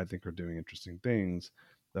that I think are doing interesting things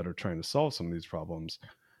that are trying to solve some of these problems,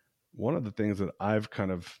 one of the things that I've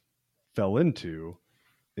kind of fell into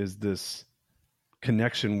is this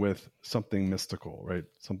connection with something mystical, right?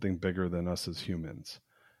 Something bigger than us as humans.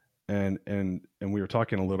 And we were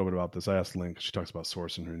talking a little bit about this. I asked Lynn, she talks about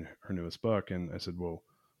source in her newest book. And I said, well,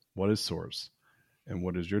 what is source? And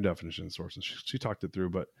what is your definition of source? And she talked it through,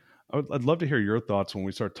 but I'd love to hear your thoughts when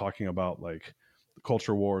we start talking about like the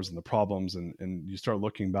culture wars and the problems, and you start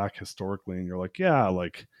looking back historically and you're like, yeah,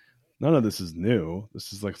 like none of this is new.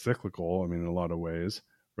 This is like cyclical. I mean, in a lot of ways,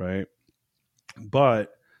 right?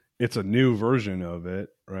 But it's a new version of it,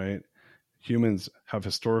 right? Humans have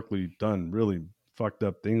historically done really fucked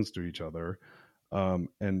up things to each other.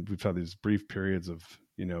 And we've had these brief periods of,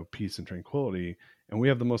 peace and tranquility. And we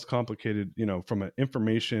have the most complicated, from an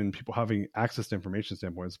information, people having access to information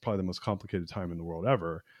standpoint, it's probably the most complicated time in the world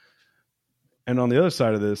ever. And on the other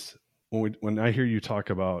side of this, when I hear you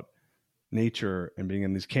talk about nature and being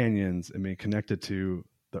in these canyons and being connected to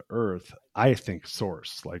the earth, I think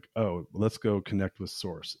source, like, oh, let's go connect with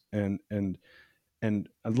source. And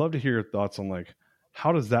I'd love to hear your thoughts on like,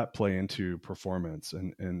 how does that play into performance?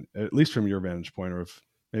 And at least from your vantage point, or if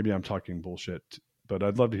maybe I'm talking bullshit, but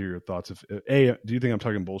I'd love to hear your thoughts. If A, do you think I'm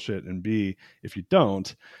talking bullshit? And B, if you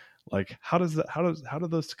don't, like, how do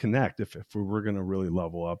those connect if we were going to really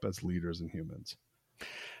level up as leaders and humans?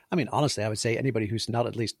 I mean, honestly, I would say anybody who's not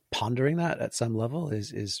at least pondering that at some level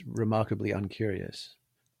is remarkably uncurious.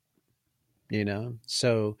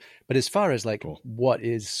 So, but as far as like, cool. What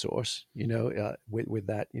is source, with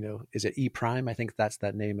that, is it E prime? I think that's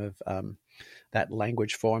that name of that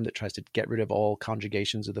language form that tries to get rid of all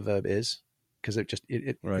conjugations of the verb is, because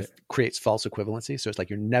it creates false equivalency. So it's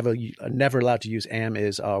like you're never allowed to use am,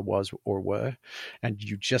 is, are, was, or were, and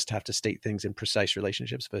you just have to state things in precise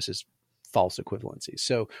relationships versus false equivalency.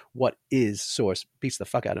 So what is source beats the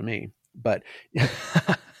fuck out of me, but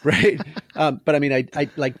right. But I mean, I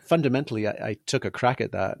like fundamentally, I took a crack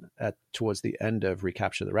at that towards the end of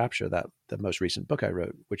Recapture the Rapture, the most recent book I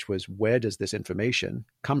wrote, which was, where does this information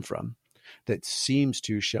come from that seems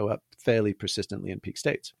to show up fairly persistently in peak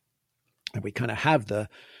states? And we kind of have the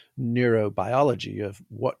neurobiology of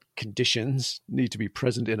what conditions need to be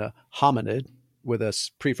present in a hominid with a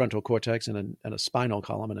prefrontal cortex and a spinal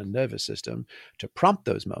column and a nervous system to prompt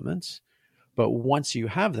those moments. But once you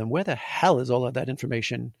have them, where the hell is all of that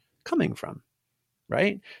information coming from?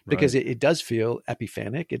 Right? Because it does feel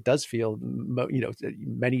epiphanic. It does feel,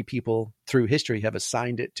 many people through history have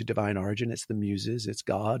assigned it to divine origin. It's the muses, it's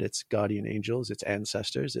God, it's guardian angels, it's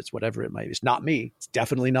ancestors, it's whatever it might be. It's not me. It's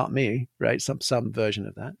definitely not me, right? Some version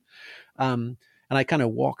of that. And I kind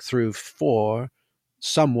of walk through 4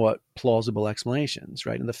 somewhat plausible explanations,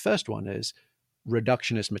 right? And the first one is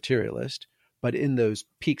reductionist materialist. But in those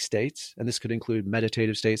peak states, and this could include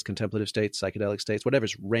meditative states, contemplative states, psychedelic states,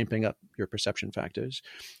 whatever's ramping up your perception factors,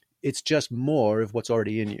 it's just more of what's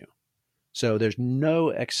already in you. So there's no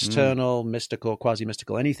external, mystical,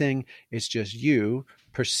 quasi-mystical anything. It's just you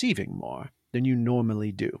perceiving more than you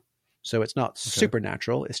normally do. So it's not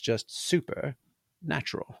supernatural. It's just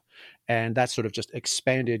supernatural. And that's sort of just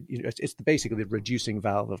expanded, it's basically the reducing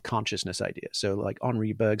valve of consciousness idea. So like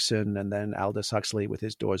Henri Bergson and then Aldous Huxley with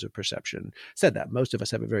his doors of perception said that most of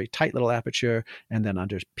us have a very tight little aperture, and then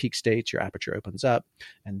under peak states, your aperture opens up,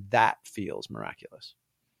 and that feels miraculous.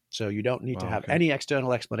 So you don't need to have any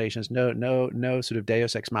external explanations, no sort of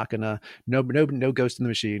deus ex machina, no ghost in the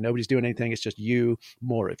machine, nobody's doing anything, it's just you,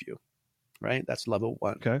 more of you, right? That's level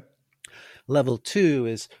 1. Okay. Level 2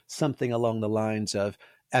 is something along the lines of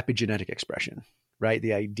epigenetic expression, right?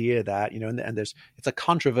 The idea that, and it's a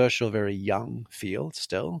controversial, very young field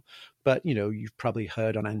still, but, you've probably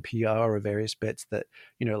heard on NPR or various bits that,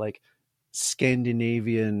 like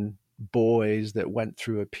Scandinavian boys that went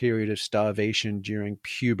through a period of starvation during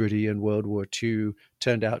puberty in World War II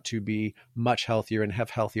turned out to be much healthier and have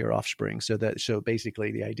healthier offspring. So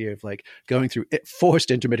basically the idea of like going through forced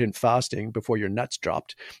intermittent fasting before your nuts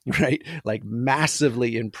dropped, right? Like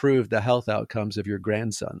massively improved the health outcomes of your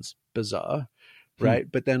grandsons. Bizarre,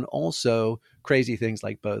 right? But then also crazy things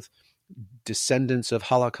like both descendants of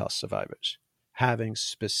Holocaust survivors having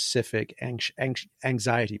specific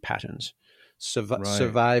anxiety patterns.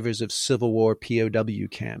 Survivors of Civil War POW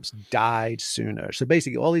camps died sooner. So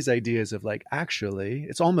basically all these ideas of like, actually,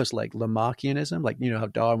 it's almost like Lamarckianism, like, how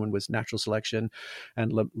Darwin was natural selection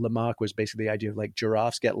and Lamarck was basically the idea of like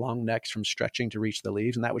giraffes get long necks from stretching to reach the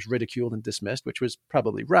leaves. And that was ridiculed and dismissed, which was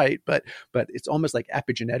probably right. But it's almost like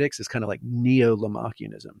epigenetics is kind of like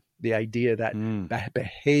neo-Lamarckianism, the idea that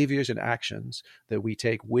behaviors and actions that we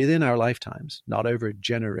take within our lifetimes, not over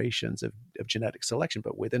generations of genetic selection,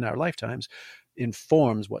 but within our lifetimes,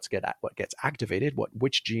 informs what gets activated,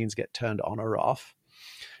 which genes get turned on or off.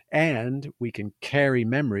 And we can carry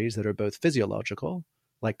memories that are both physiological,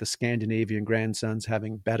 like the Scandinavian grandsons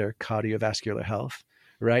having better cardiovascular health,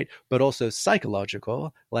 right? But also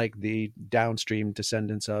psychological, like the downstream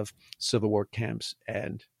descendants of Civil War camps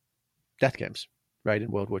and death camps, right,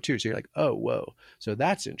 in World War II. So you're like, oh, whoa. So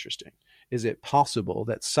that's interesting. Is it possible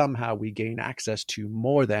that somehow we gain access to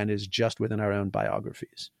more than is just within our own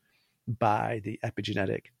biographies by the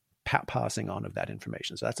epigenetic passing on of that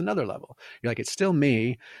information? So that's another level. You're like, it's still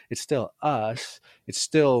me, it's still us, it's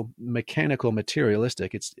still mechanical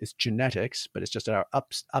materialistic, it's genetics, but it's just our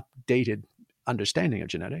updated understanding of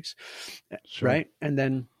genetics, sure. Right? And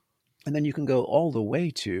then you can go all the way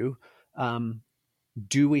to,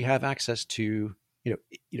 do we have access to,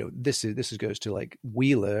 this goes to like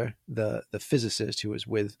Wheeler, the physicist who was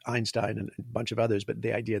with Einstein and a bunch of others, but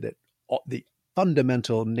the idea that the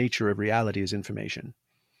fundamental nature of reality is information.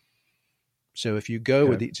 So if you go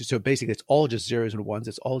with so basically it's all just zeros and ones,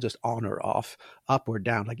 it's all just on or off, up or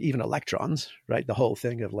down, like even electrons, right? The whole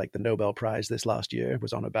thing of like the Nobel Prize this last year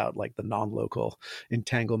was on about like the non-local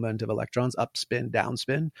entanglement of electrons, up spin, down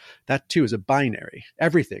spin. That too is a binary.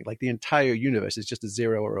 Everything, like the entire universe is just a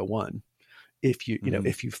 0 or a 1 if you,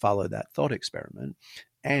 if you follow that thought experiment.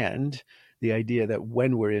 And the idea that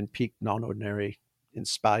when we're in peak non-ordinary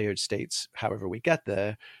inspired states, however we get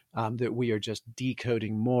there, that we are just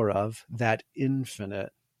decoding more of that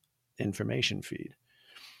infinite information feed.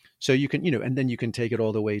 So you can, and then you can take it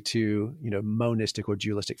all the way to, monistic or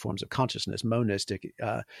dualistic forms of consciousness. Monistic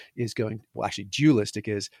is going, well, actually dualistic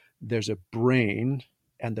is there's a brain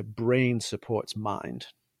and the brain supports mind,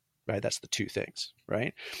 right? That's the two things,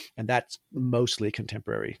 right? And that's mostly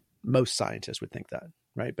contemporary. Most scientists would think that,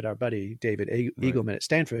 right? But our buddy David Eagleman at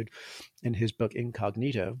Stanford, in his book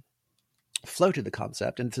Incognito, floated the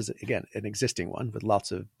concept, and this is again an existing one with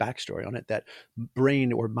lots of backstory on it, that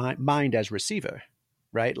brain or mind as receiver,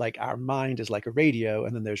 right? Like our mind is like a radio,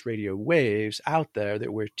 and then there's radio waves out there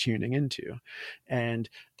that we're tuning into. And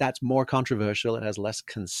that's more controversial. It has less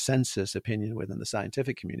consensus opinion within the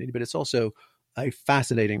scientific community, but it's also a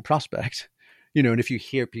fascinating prospect. And if you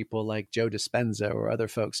hear people like Joe Dispenza or other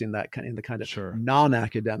folks in the kind of sure.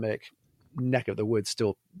 non-academic neck of the woods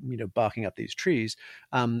still, barking up these trees,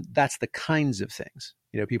 that's the kinds of things.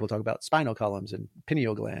 People talk about spinal columns and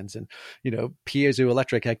pineal glands and,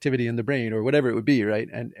 piezoelectric activity in the brain or whatever it would be, right?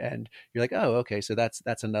 And you're like, oh, okay, so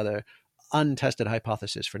that's another untested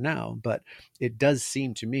hypothesis for now. But it does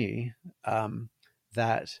seem to me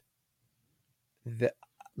that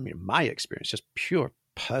my experience, just pure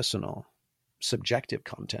personal subjective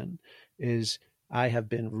content, is I have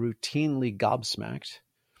been routinely gobsmacked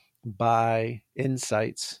by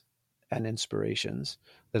insights and inspirations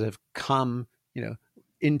that have come,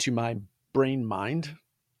 into my brain mind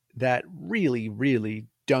that really, really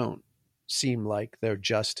don't seem like they're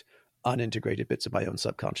just unintegrated bits of my own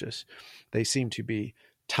subconscious. They seem to be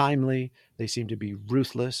timely. They seem to be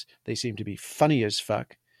ruthless. They seem to be funny as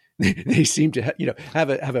fuck. They seem to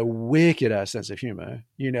have a wicked ass sense of humor,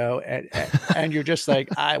 and you're just like,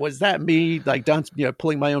 was that me like done,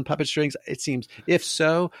 pulling my own puppet strings? It seems, if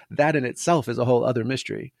so, that in itself is a whole other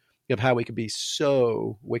mystery of how we could be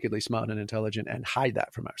so wickedly smart and intelligent and hide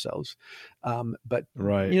that from ourselves. But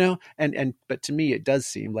right, but to me, it does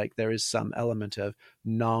seem like there is some element of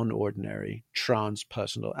non-ordinary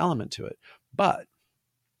transpersonal element to it. But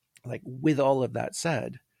like with all of that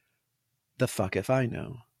said, the fuck if I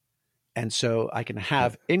know. And so I can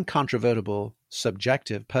have incontrovertible,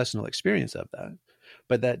 subjective, personal experience of that.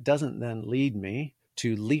 But that doesn't then lead me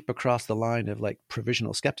to leap across the line of like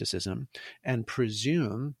provisional skepticism and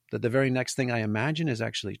presume that the very next thing I imagine is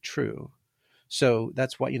actually true. So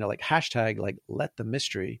that's why, like hashtag, like let the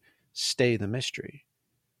mystery stay the mystery,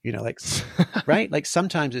 like, right? Like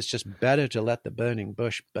sometimes it's just better to let the burning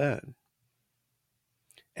bush burn.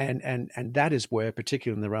 And that is where,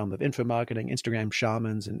 particularly in the realm of info marketing, Instagram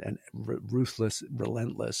shamans, and ruthless,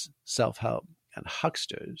 relentless self-help and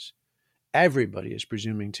hucksters, everybody is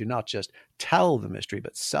presuming to not just tell the mystery,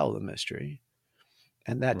 but sell the mystery.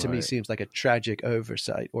 And that to me Right. seems like a tragic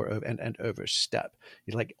oversight and overstep.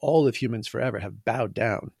 Like all of humans forever have bowed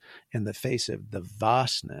down in the face of the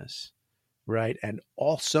vastness, right, and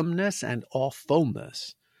awesomeness and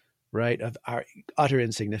awfulness, right, of our utter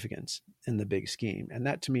insignificance in the big scheme. And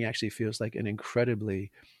that to me actually feels like an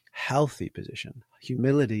incredibly healthy position.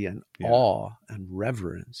 Humility and awe and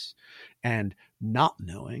reverence and not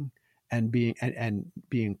knowing and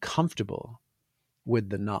being comfortable with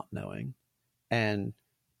the not knowing and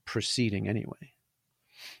proceeding anyway.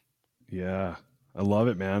 Yeah. I love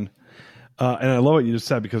it, man. And I love what you just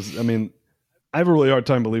said, because I mean, I have a really hard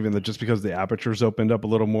time believing that just because the aperture's opened up a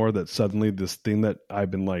little more, that suddenly this thing that I've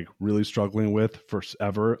been like really struggling with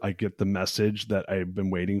forever, I get the message that I've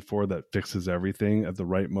been waiting for that fixes everything at the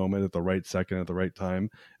right moment, at the right second, at the right time.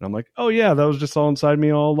 And I'm like, oh yeah, that was just all inside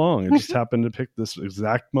me all along. It just happened to pick this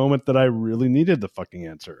exact moment that I really needed the fucking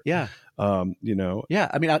answer. Yeah. You know? Yeah.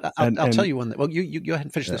 I mean, I'll tell you one that, well, you go ahead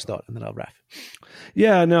and finish this thought and then I'll wrap.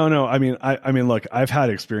 Yeah, no. I mean, look, I've had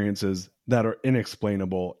experiences that are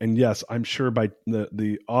inexplainable, and yes, I'm sure by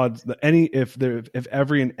the odds that if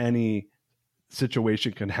every and any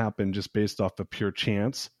situation can happen just based off of pure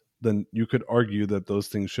chance, then you could argue that those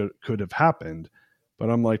things could have happened. But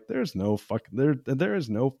I'm like, there is no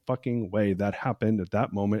fucking way that happened at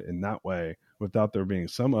that moment in that way without there being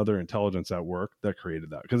some other intelligence at work that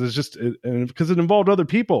created that. Because because it involved other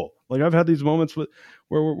people. Like I've had these moments where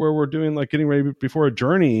we're doing like getting ready before a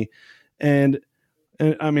journey, and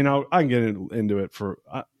I mean I can get into it for.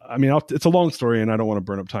 I mean it's a long story, and I don't want to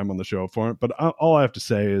burn up time on the show for it. But all I have to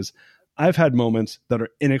say is I've had moments that are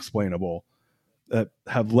inexplainable that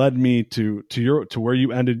have led me to where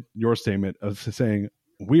you ended your statement of saying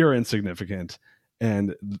we are insignificant,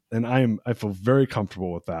 and I feel very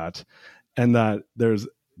comfortable with that, and that there's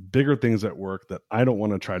bigger things at work that I don't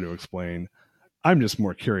want to try to explain. I'm just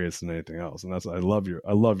more curious than anything else, and I love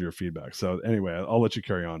your feedback. So anyway, I'll let you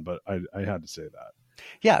carry on, but I had to say that.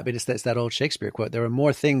 Yeah, I mean it's that old Shakespeare quote: "There are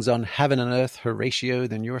more things on heaven and earth, Horatio,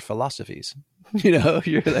 than your philosophies." You know,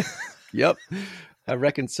 you're like, yep. I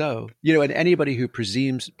reckon so. You know, and anybody who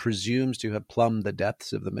presumes to have plumbed the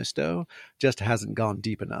depths of the misto just hasn't gone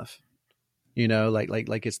deep enough. You know,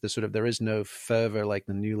 like it's the sort of, there is no fervor like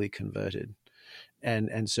the newly converted.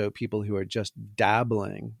 And so people who are just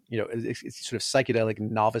dabbling, you know, it's sort of psychedelic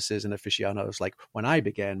novices and aficionados, like when I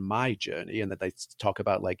began my journey, and that they talk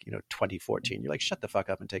about like, you know, 2014, you're like, shut the fuck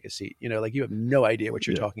up and take a seat. You know, like you have no idea what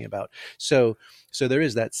you're talking about. So there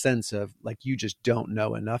is that sense of like, you just don't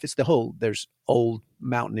know enough. It's the whole, there's old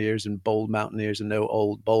mountaineers and bold mountaineers and no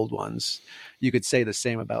old bold ones. You could say the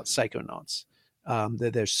same about psychonauts.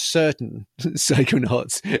 There's certain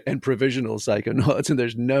psychonauts and provisional psychonauts, and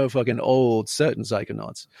there's no fucking old certain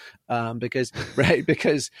psychonauts, because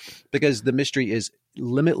the mystery is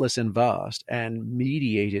limitless and vast and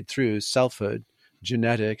mediated through selfhood,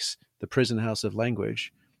 genetics, the prison house of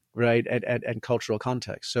language, right, and cultural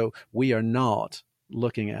context. So we are not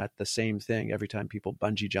looking at the same thing every time people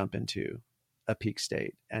bungee jump into a peak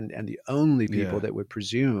state, and the only people that would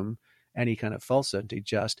presume any kind of false certainty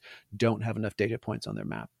just don't have enough data points on their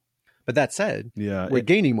map. But that said, we're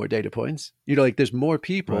gaining more data points. You know, like there's more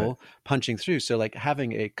people punching through. So like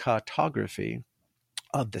having a cartography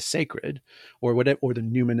of the sacred, or whatever, or the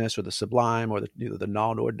numinous, or the sublime, or the, you know, the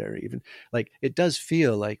non-ordinary, even, like it does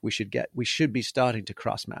feel like we should be starting to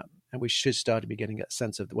cross map, and we should start to be getting a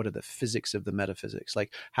sense of what are the physics of the metaphysics.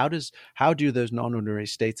 Like how do those non-ordinary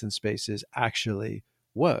states and spaces actually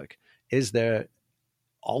work? Is there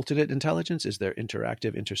alternate intelligence? Is there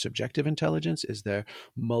interactive, intersubjective intelligence? Is there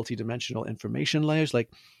multidimensional information layers?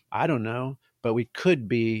 Like, I don't know, but we could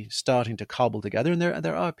be starting to cobble together. And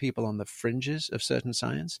there are people on the fringes of certain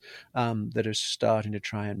science that are starting to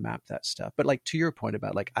try and map that stuff. But like to your point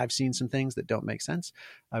about like, I've seen some things that don't make sense.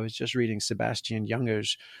 I was just reading Sebastian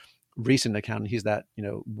Junger's recent account. He's that, you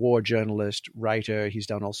know, war journalist, writer. He's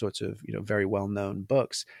done all sorts of, you know, very well-known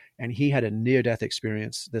books. And he had a near-death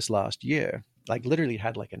experience this last year. Like literally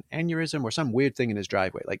had like an aneurysm or some weird thing in his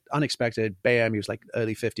driveway, like unexpected, bam. He was like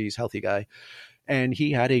early 50s, healthy guy. And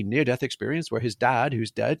he had a near-death experience where his dad,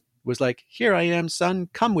 who's dead, was like, here I am, son,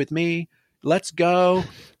 come with me. Let's go.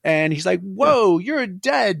 And he's like, whoa, you're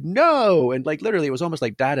dead. No. And like literally it was almost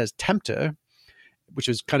like dad as tempter, which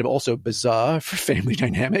was kind of also bizarre for family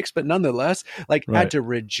dynamics, but nonetheless, like had to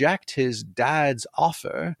reject his dad's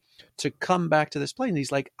offer to come back to this plane.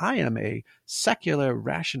 He's like, I am a secular,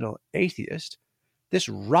 rational atheist. This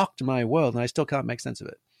rocked my world and I still can't make sense of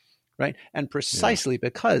it. right? And precisely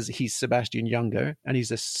because he's Sebastian Junger and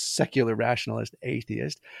he's a secular rationalist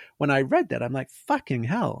atheist, when I read that, I'm like, fucking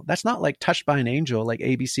hell, that's not like Touched by an Angel, like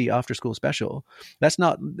ABC after school special. That's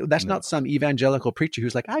not some evangelical preacher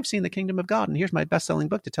who's like, I've seen the kingdom of God and here's my best-selling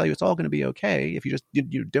book to tell you it's all going to be okay if you just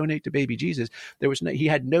you donate to baby Jesus. He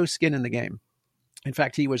had no skin in the game. In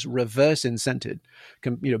fact, he was reverse incented,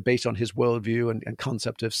 based on his worldview and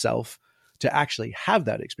concept of self, to actually have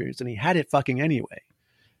that experience. And he had it fucking anyway,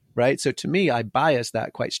 right? So to me, I bias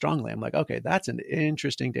that quite strongly. I'm like, okay, that's an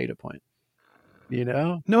interesting data point,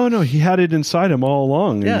 No, he had it inside him all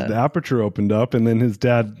along. Yeah. The aperture opened up, and then his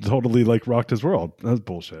dad totally like rocked his world. That's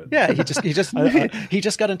bullshit. Yeah, he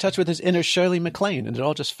just got in touch with his inner Shirley MacLaine, and it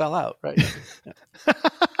all just fell out, right? Yeah.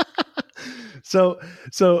 So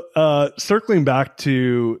circling back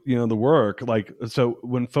to, the work, like, so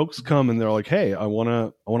when folks come and they're like, hey, I want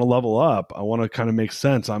to level up. I want to kind of make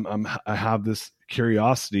sense. I have this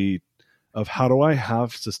curiosity of how do I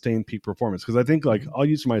have sustained peak performance? Cause I think, like, I'll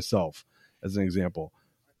use myself as an example.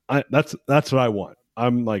 That's what I want.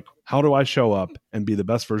 I'm like, how do I show up and be the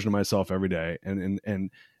best version of myself every day? And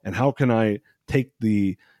how can I take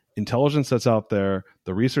the intelligence that's out there,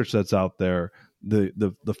 the research that's out there,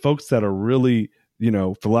 the folks that are really,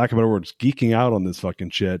 for lack of better words, geeking out on this fucking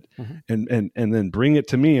shit, and then bring it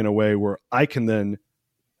to me in a way where I can then,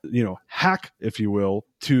 hack, if you will,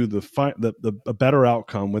 to a better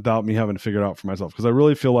outcome without me having to figure it out for myself. Because I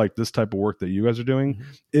really feel like this type of work that you guys are doing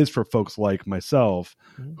is for folks like myself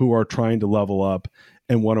who are trying to level up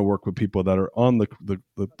and want to work with people that are on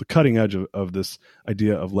the cutting edge of this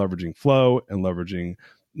idea of leveraging flow and leveraging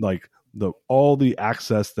like all the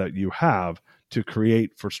access that you have to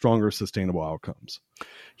create for stronger sustainable outcomes.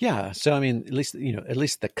 Yeah. So, I mean, at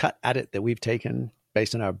least the cut at it that we've taken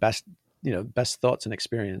based on our best thoughts and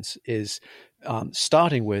experience is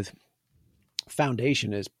starting with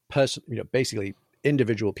foundation is basically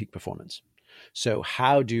individual peak performance. So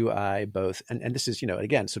how do I both, and this is,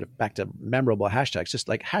 again, sort of back to memorable hashtags, just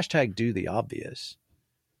like hashtag do the obvious.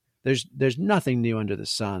 There's nothing new under the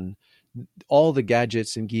sun. All the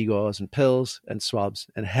gadgets and gewgaws and pills and swabs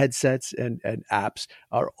and headsets and apps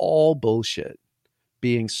are all bullshit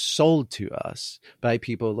being sold to us by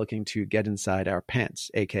people looking to get inside our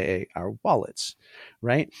pants, aka our wallets,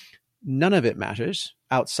 right? None of it matters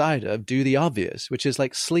outside of do the obvious, which is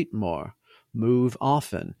like sleep more, move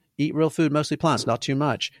often, eat real food, mostly plants, not too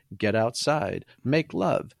much, get outside, make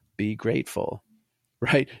love, be grateful,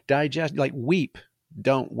 right? Digest, like weep,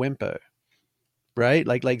 don't whimper. Right?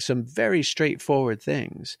 Like some very straightforward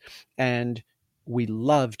things. And we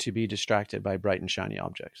love to be distracted by bright and shiny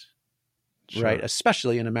objects, right?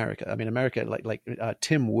 Especially in America. I mean, America, like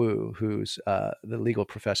Tim Wu, who's the legal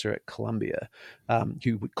professor at Columbia,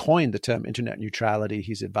 who coined the term internet neutrality.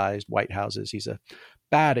 He's advised White Houses. He's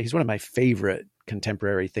one of my favorite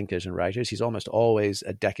contemporary thinkers and writers. He's almost always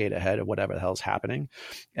a decade ahead of whatever the hell's happening.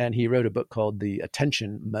 And he wrote a book called The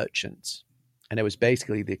Attention Merchants. And it was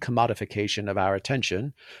basically the commodification of our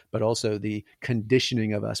attention, but also the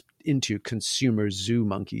conditioning of us into consumer zoo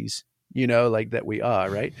monkeys, like that we are,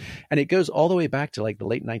 right? And it goes all the way back to like the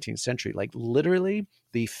late 19th century. Like literally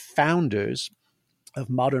the founders of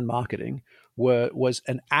modern marketing was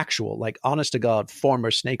an actual, like honest to God, former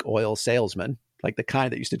snake oil salesman, like the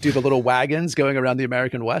kind that used to do the little wagons going around the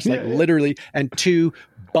American West, like literally, and two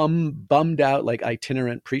bummed out like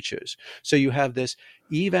itinerant preachers. So you have this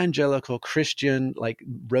evangelical Christian like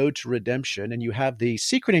road to redemption, and you have the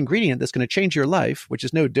secret ingredient that's going to change your life, which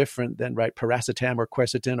is no different than paracetam or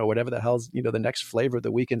quercetin or whatever the hell's the next flavor of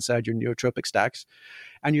the week inside your nootropic stacks.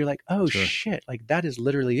 And you're like, oh shit, like that is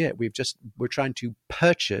literally it. We're trying to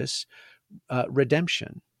purchase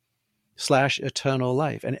redemption / eternal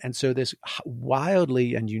life. And so this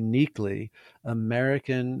wildly and uniquely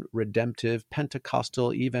American, redemptive,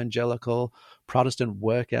 Pentecostal, evangelical, Protestant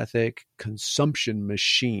work ethic consumption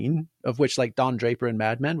machine, of which like Don Draper and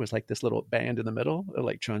Mad Men was like this little band in the middle,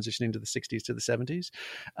 like transitioning to the 60s to the 70s.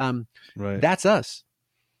 Right. That's us,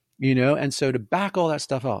 and so to back all that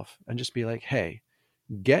stuff off and just be like, hey,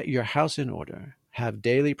 get your house in order, have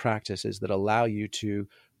daily practices that allow you to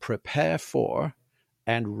prepare for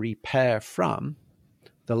and repair from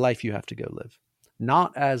the life you have to go live.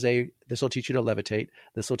 Not as this will teach you to levitate.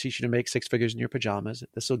 This will teach you to make six figures in your pajamas.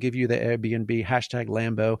 This will give you the Airbnb,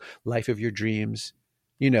 #Lambo, life of your dreams,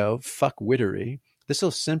 fuck wittery. This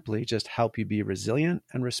will simply just help you be resilient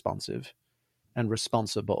and responsive and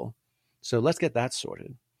responsible. So let's get that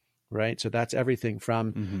sorted, right? So that's everything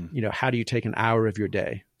from, how do you take an hour of your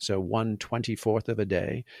day, so 1/24th of a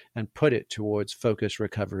day, and put it towards focus,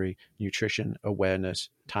 recovery, nutrition, awareness,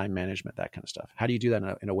 time management, that kind of stuff. How do you do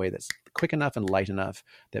that in a way that's quick enough and light enough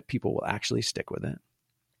that people will actually stick with it?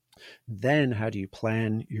 Then how do you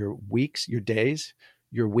plan your weeks, your days,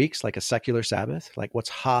 your weeks, like a secular Sabbath? Like, what's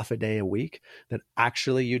half a day a week that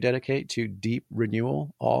actually you dedicate to deep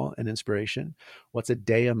renewal, awe, and inspiration? What's a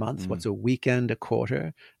day a month? What's a weekend a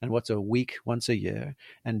quarter? And what's a week once a year?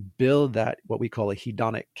 And build that, what we call a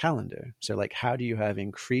hedonic calendar. So like, how do you have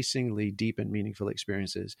increasingly deep and meaningful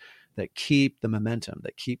experiences that keep the momentum,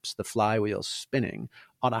 that keeps the flywheel spinning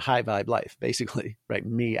on a high vibe life, basically, right?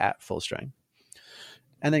 Me at full strength.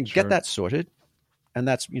 And then get that sorted. And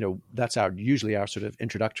that's, that's usually our sort of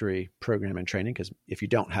introductory program and training, because if you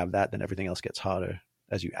don't have that, then everything else gets harder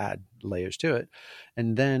as you add layers to it.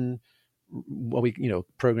 And then what we,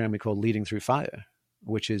 program we call Leading Through Fire,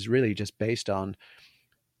 which is really just based on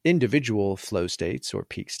individual flow states or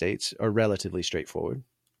peak states are relatively straightforward,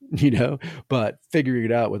 but figuring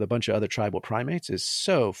it out with a bunch of other tribal primates is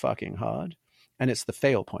so fucking hard. And it's the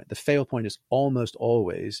fail point. The fail point is almost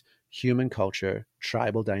always human culture,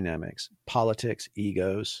 tribal dynamics, politics,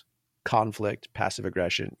 egos, conflict, passive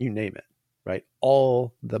aggression, you name it, right?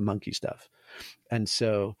 All the monkey stuff. And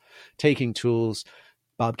so taking tools,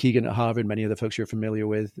 Bob Keegan at Harvard, many of the folks you're familiar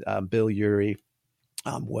with, Bill Urey,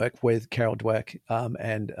 work with Carol Dweck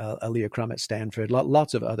and Aaliyah Crum at Stanford,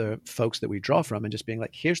 lots of other folks that we draw from, and just being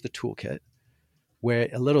like, here's the toolkit, where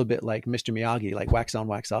a little bit like Mr. Miyagi, like wax on,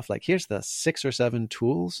 wax off, like here's the 6 or 7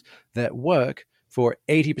 tools that work for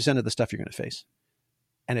 80% of the stuff you're going to face.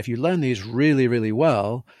 And if you learn these really, really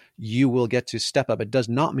well, you will get to step up. It does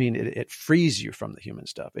not mean it frees you from the human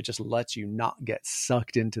stuff. It just lets you not get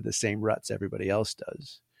sucked into the same ruts everybody else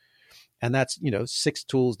does. And that's, 6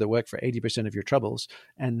 tools that work for 80% of your troubles.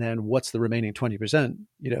 And then what's the remaining 20%?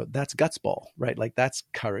 That's guts ball, right? Like that's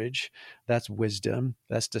courage, that's wisdom,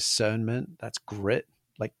 that's discernment, that's grit.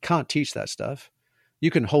 Like can't teach that stuff. You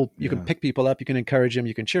can you can pick people up, you can encourage them,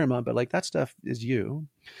 you can cheer them on, but like that stuff is you.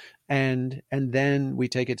 And then we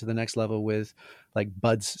take it to the next level with like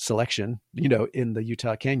Bud's selection, in the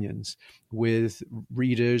Utah Canyons, with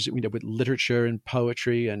readers, with literature and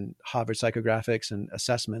poetry and Harvard psychographics and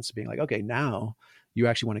assessments, being like, okay, now you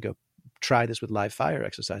actually want to go try this with live fire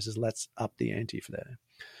exercises. Let's up the ante for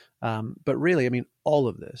that. But really, I mean, all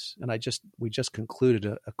of this, and we just concluded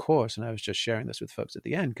a course, and I was just sharing this with folks at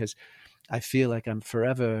the end, because I feel like I'm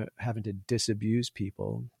forever having to disabuse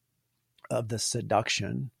people of the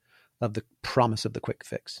seduction of the promise of the quick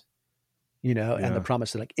fix, and the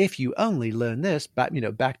promise that like, if you only learn this,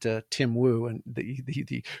 back to Tim Wu and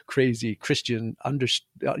the crazy Christian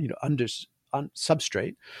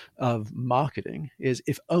substrate of marketing is,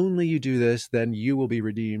 if only you do this, then you will be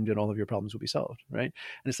redeemed and all of your problems will be solved, right?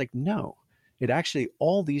 And it's like, no, it actually,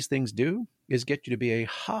 all these things do is get you to be a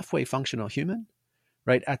halfway functional human,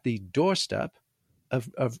 right, at the doorstep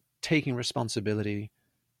of taking responsibility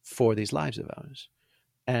for these lives of ours.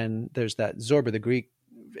 And there's that Zorba the Greek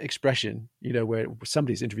expression, where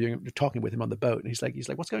somebody's talking with him on the boat, and he's like,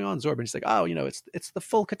 what's going on, Zorba? And he's like, oh, it's the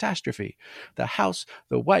full catastrophe, the house,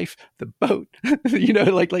 the wife, the boat,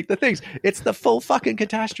 like the things. It's the full fucking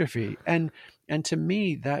catastrophe. And to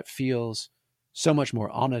me, that feels so much more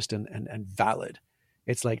honest and valid.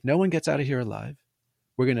 It's like, no one gets out of here alive.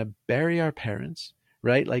 We're going to bury our parents,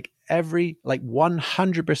 right? Like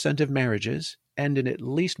 100% of marriages end in at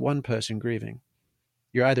least one person grieving.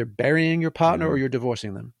 You're either burying your partner or you're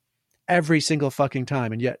divorcing them every single fucking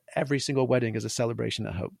time. And yet every single wedding is a celebration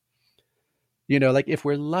of hope. Like if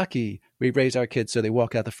we're lucky, we raise our kids so they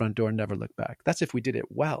walk out the front door and never look back. That's if we did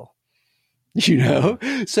it well,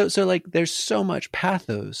 So like there's so much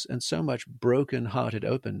pathos and so much broken-hearted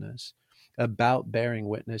openness about bearing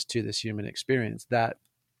witness to this human experience that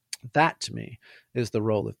to me is the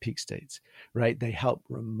role of peak states, right? They help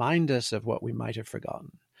remind us of what we might have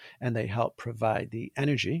forgotten. And they help provide the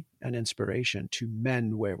energy and inspiration to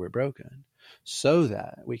mend where we're broken, so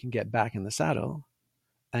that we can get back in the saddle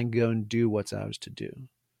and go and do what's ours to do.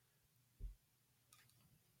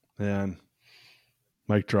 Man,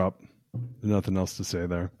 mic drop. Nothing else to say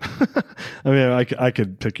there. I mean, I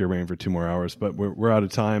could pick your brain for 2 more hours, but we're out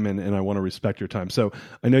of time, and I want to respect your time. So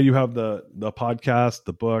I know you have the podcast,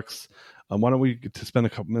 the books. Why don't we get to spend a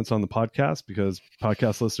couple minutes on the podcast, because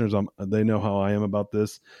podcast listeners, they know how I am about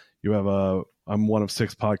this. I'm one of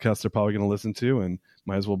 6 podcasts they're probably going to listen to, and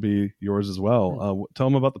might as well be yours as well. Tell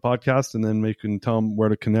them about the podcast, and then we can tell them where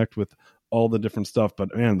to connect with all the different stuff.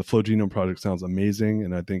 But man, the Flow Genome Project sounds amazing,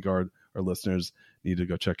 and I think our listeners need to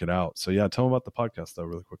go check it out. So yeah, tell them about the podcast though,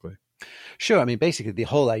 really quickly. Sure. I mean, basically, the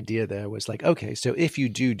whole idea there was like, okay, so if you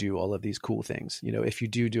do all of these cool things, if you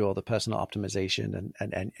do all the personal optimization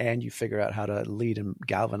and you figure out how to lead and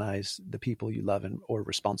galvanize the people you love and or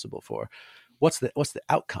responsible for, what's the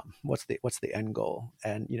outcome? What's the end goal?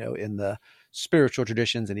 And in the spiritual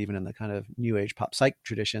traditions and even in the kind of new age pop psych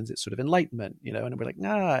traditions, it's sort of enlightenment. And we're like,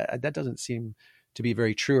 nah, that doesn't seem to be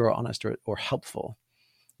very true or honest or helpful.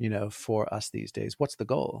 For us these days, what's the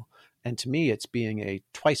goal? And to me, it's being a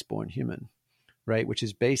twice born human, right? Which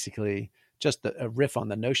is basically just a riff on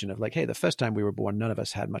the notion of like, hey, the first time we were born, none of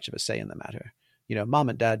us had much of a say in the matter. Mom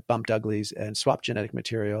and dad bumped uglies and swapped genetic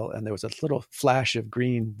material, and there was a little flash of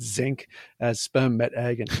green zinc as sperm met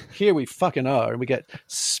egg, and here we fucking are, and we get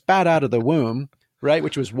spat out of the womb, right,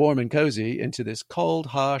 which was warm and cozy, into this cold,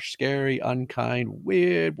 harsh, scary, unkind,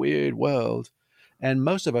 weird world. And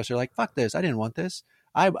most of us are like, fuck this, I didn't want this.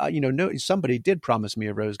 No, somebody did promise me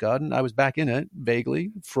a rose garden. I was back in it,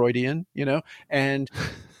 vaguely Freudian,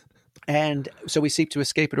 and so we seek to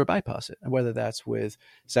escape it or bypass it. And whether that's with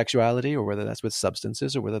sexuality or whether that's with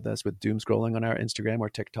substances or whether that's with doom scrolling on our Instagram or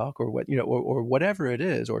TikTok or or whatever it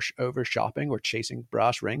is, or over shopping or chasing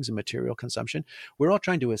brass rings and material consumption, we're all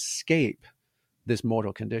trying to escape this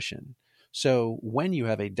mortal condition. So when you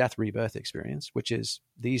have a death rebirth experience, which is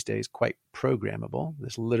these days quite programmable,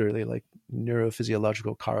 there's literally like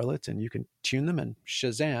neurophysiological correlates and you can tune them and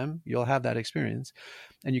Shazam, you'll have that experience.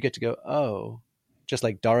 And you get to go, oh, just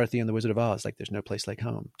like Dorothy and the Wizard of Oz, like there's no place like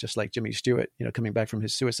home. Just like Jimmy Stewart, coming back from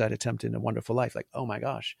his suicide attempt in A Wonderful Life, like, oh my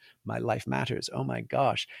gosh, my life matters. Oh my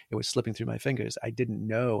gosh, it was slipping through my fingers. I didn't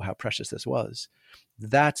know how precious this was.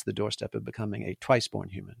 That's the doorstep of becoming a twice born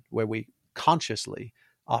human, where we consciously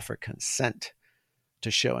offer consent to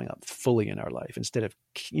showing up fully in our life instead of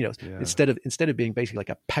instead of being basically like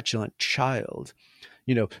a petulant child,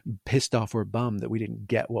 pissed off or bummed that we didn't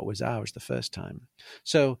get what was ours the first time.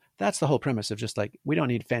 So that's the whole premise of just like, we don't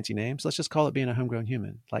need fancy names. Let's just call it being a homegrown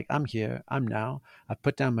human. Like, I'm here, I'm now, I've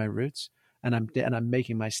put down my roots and I'm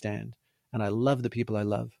making my stand, and I love the people I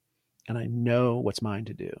love, and I know what's mine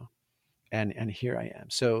to do. And here I am.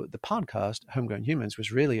 So the podcast, Homegrown Humans,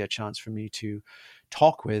 was really a chance for me to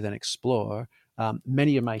talk with and explore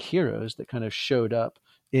many of my heroes that kind of showed up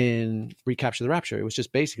in Recapture the Rapture. It was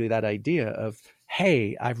just basically that idea of,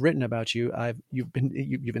 hey, I've written about you.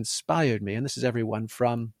 You've inspired me. And this is everyone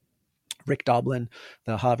from Rick Doblin,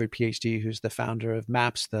 the Harvard PhD, who's the founder of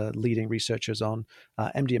MAPS, the leading researchers on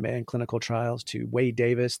MDMA and clinical trials, to Wade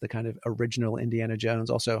Davis, the kind of original Indiana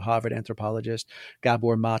Jones, also Harvard anthropologist,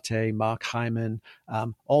 Gabor Mate, Mark Hyman,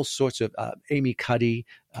 all sorts of Amy Cuddy,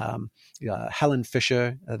 Helen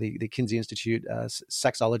Fisher, the Kinsey Institute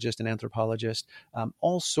sexologist and anthropologist,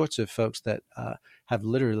 all sorts of folks that have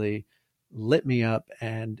literally lit me up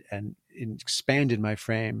and expanded my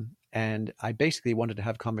frame. And I basically wanted to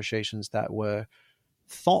have conversations that were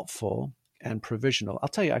thoughtful and provisional. I'll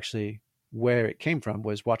tell you actually where it came from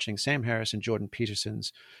was watching Sam Harris and Jordan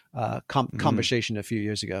Peterson's conversation a few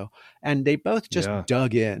years ago. And they both just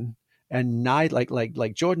dug in, and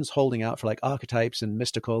like Jordan's holding out for like archetypes and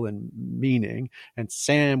mystical and meaning, and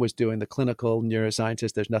Sam was doing the clinical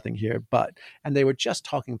neuroscientist, there's nothing here but, and they were just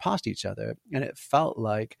talking past each other. And it felt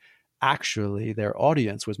like actually their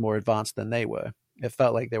audience was more advanced than they were. It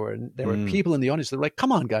felt like there were people in the audience that were like,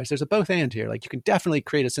 come on, guys, there's a both and here. Like, you can definitely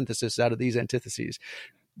create a synthesis out of these antitheses.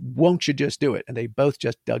 Won't you just do it? And they both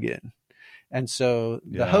just dug in. And so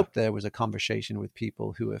the hope there was a conversation with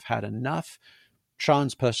people who have had enough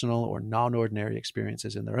transpersonal or non-ordinary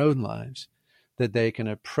experiences in their own lives that they can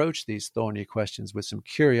approach these thorny questions with some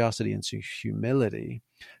curiosity and some humility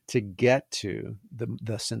to get to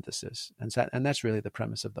the synthesis. And that's really the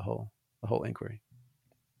premise of the whole inquiry.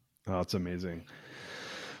 Oh, it's amazing.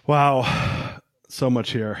 Wow. So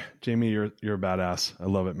much here. Jamie, you're a badass. I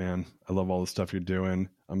love it, man. I love all the stuff you're doing.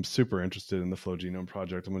 I'm super interested in the Flow Genome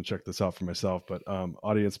Project. I'm going to check this out for myself, but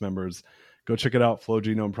audience members, go check it out. Flow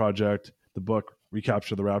Genome Project, the book,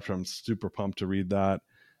 Recapture the Rapture. I'm super pumped to read that.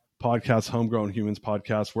 Podcast, Homegrown Humans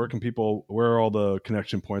Podcast. Where are all the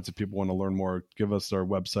connection points if people want to learn more? Give us our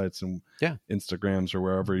websites and Instagrams or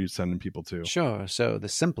wherever you're sending people to. Sure. So the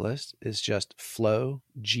simplest is just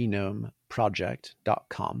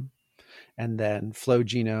flowgenomeproject.com. And then Flow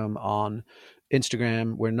Genome on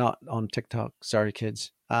Instagram. We're not on TikTok. Sorry,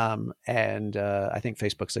 kids. And I think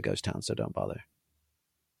Facebook's a ghost town, so don't bother.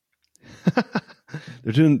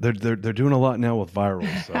 They're doing a lot now with viral,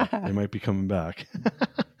 so they might be coming back.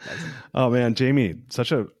 Oh man, Jamie,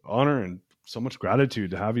 such an honor and so much gratitude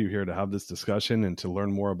to have you here to have this discussion and to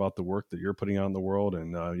learn more about the work that you're putting out in the world.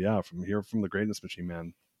 And from the Greatness Machine,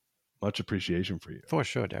 man, much appreciation for you. For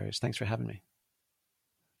sure, Darius. Thanks for having me.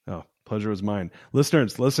 Oh, pleasure was mine.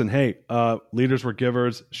 Listeners, listen, hey, leaders were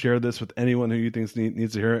givers. Share this with anyone who you think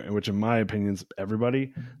needs to hear it, and which in my opinion is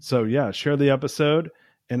everybody. So yeah, share the episode.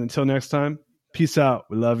 And until next time, peace out.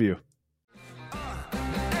 We love you.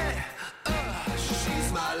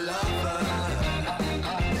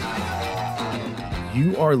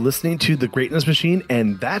 You are listening to The Greatness Machine,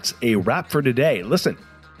 and that's a wrap for today. Listen,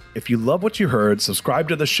 if you love what you heard, subscribe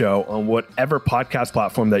to the show on whatever podcast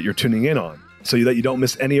platform that you're tuning in on so that you don't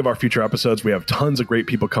miss any of our future episodes. We have tons of great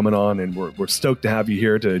people coming on, and we're stoked to have you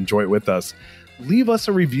here to enjoy it with us. Leave us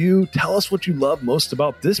a review. Tell us what you love most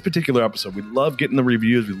about this particular episode. We love getting the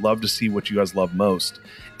reviews. We love to see what you guys love most.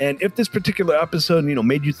 And if this particular episode,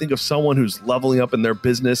 made you think of someone who's leveling up in their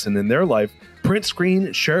business and in their life, print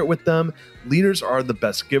screen, share it with them. Leaders are the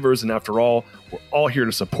best givers. And after all, we're all here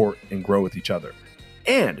to support and grow with each other.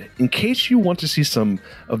 And in case you want to see some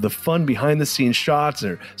of the fun behind the scenes shots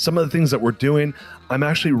or some of the things that we're doing, I'm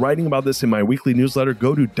actually writing about this in my weekly newsletter.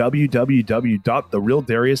 Go to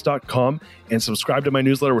www.therealdarius.com and subscribe to my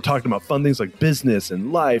newsletter. We're talking about fun things like business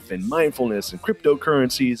and life and mindfulness and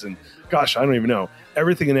cryptocurrencies and gosh, I don't even know,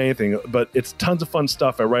 everything and anything, but it's tons of fun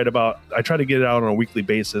stuff I write about. I try to get it out on a weekly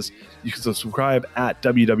basis. You can subscribe at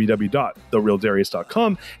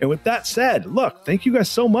www.therealdarius.com. And with that said, look, thank you guys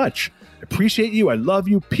so much. I appreciate you. I love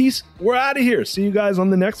you. Peace. We're out of here. See you guys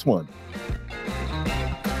on the next one.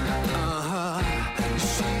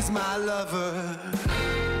 She's my lover.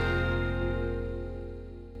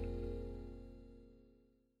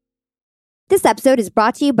 This episode is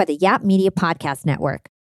brought to you by the Yap Media Podcast Network.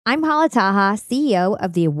 I'm Hala Taha, CEO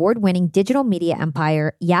of the award-winning digital media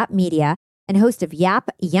empire, Yap Media, and host of Yap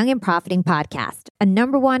Young and Profiting Podcast, a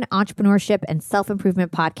 #1 entrepreneurship and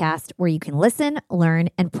self-improvement podcast where you can listen, learn,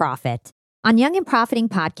 and profit. On Young and Profiting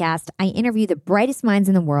Podcast, I interview the brightest minds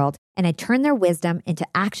in the world, and I turn their wisdom into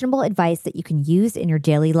actionable advice that you can use in your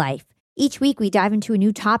daily life. Each week, we dive into a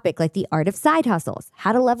new topic like the art of side hustles,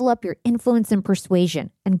 how to level up your influence and persuasion,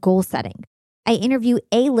 and goal setting. I interview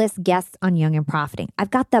A-list guests on Young and Profiting.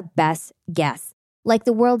 I've got the best guests, like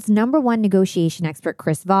the world's #1 negotiation expert,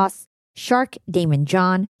 Chris Voss, Shark Damon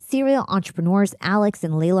John, serial entrepreneurs Alex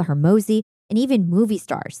and Layla Hermosi, and even movie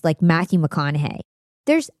stars like Matthew McConaughey.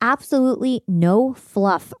 There's absolutely no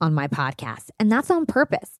fluff on my podcast, and that's on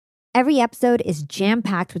purpose. Every episode is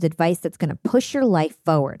jam-packed with advice that's going to push your life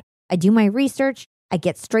forward. I do my research, I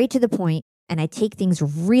get straight to the point, and I take things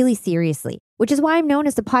really seriously, which is why I'm known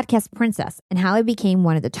as the podcast princess and how I became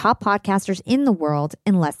one of the top podcasters in the world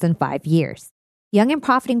in less than 5 years. Young and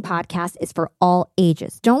Profiting Podcast is for all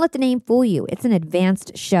ages. Don't let the name fool you. It's an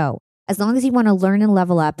advanced show. As long as you want to learn and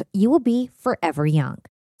level up, you will be forever young.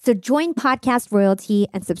 So join Podcast Royalty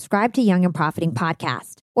and subscribe to Young and Profiting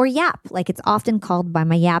Podcast, or YAP, like it's often called by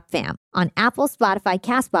my YAP fam, on Apple, Spotify,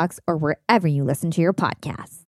 CastBox, or wherever you listen to your podcasts.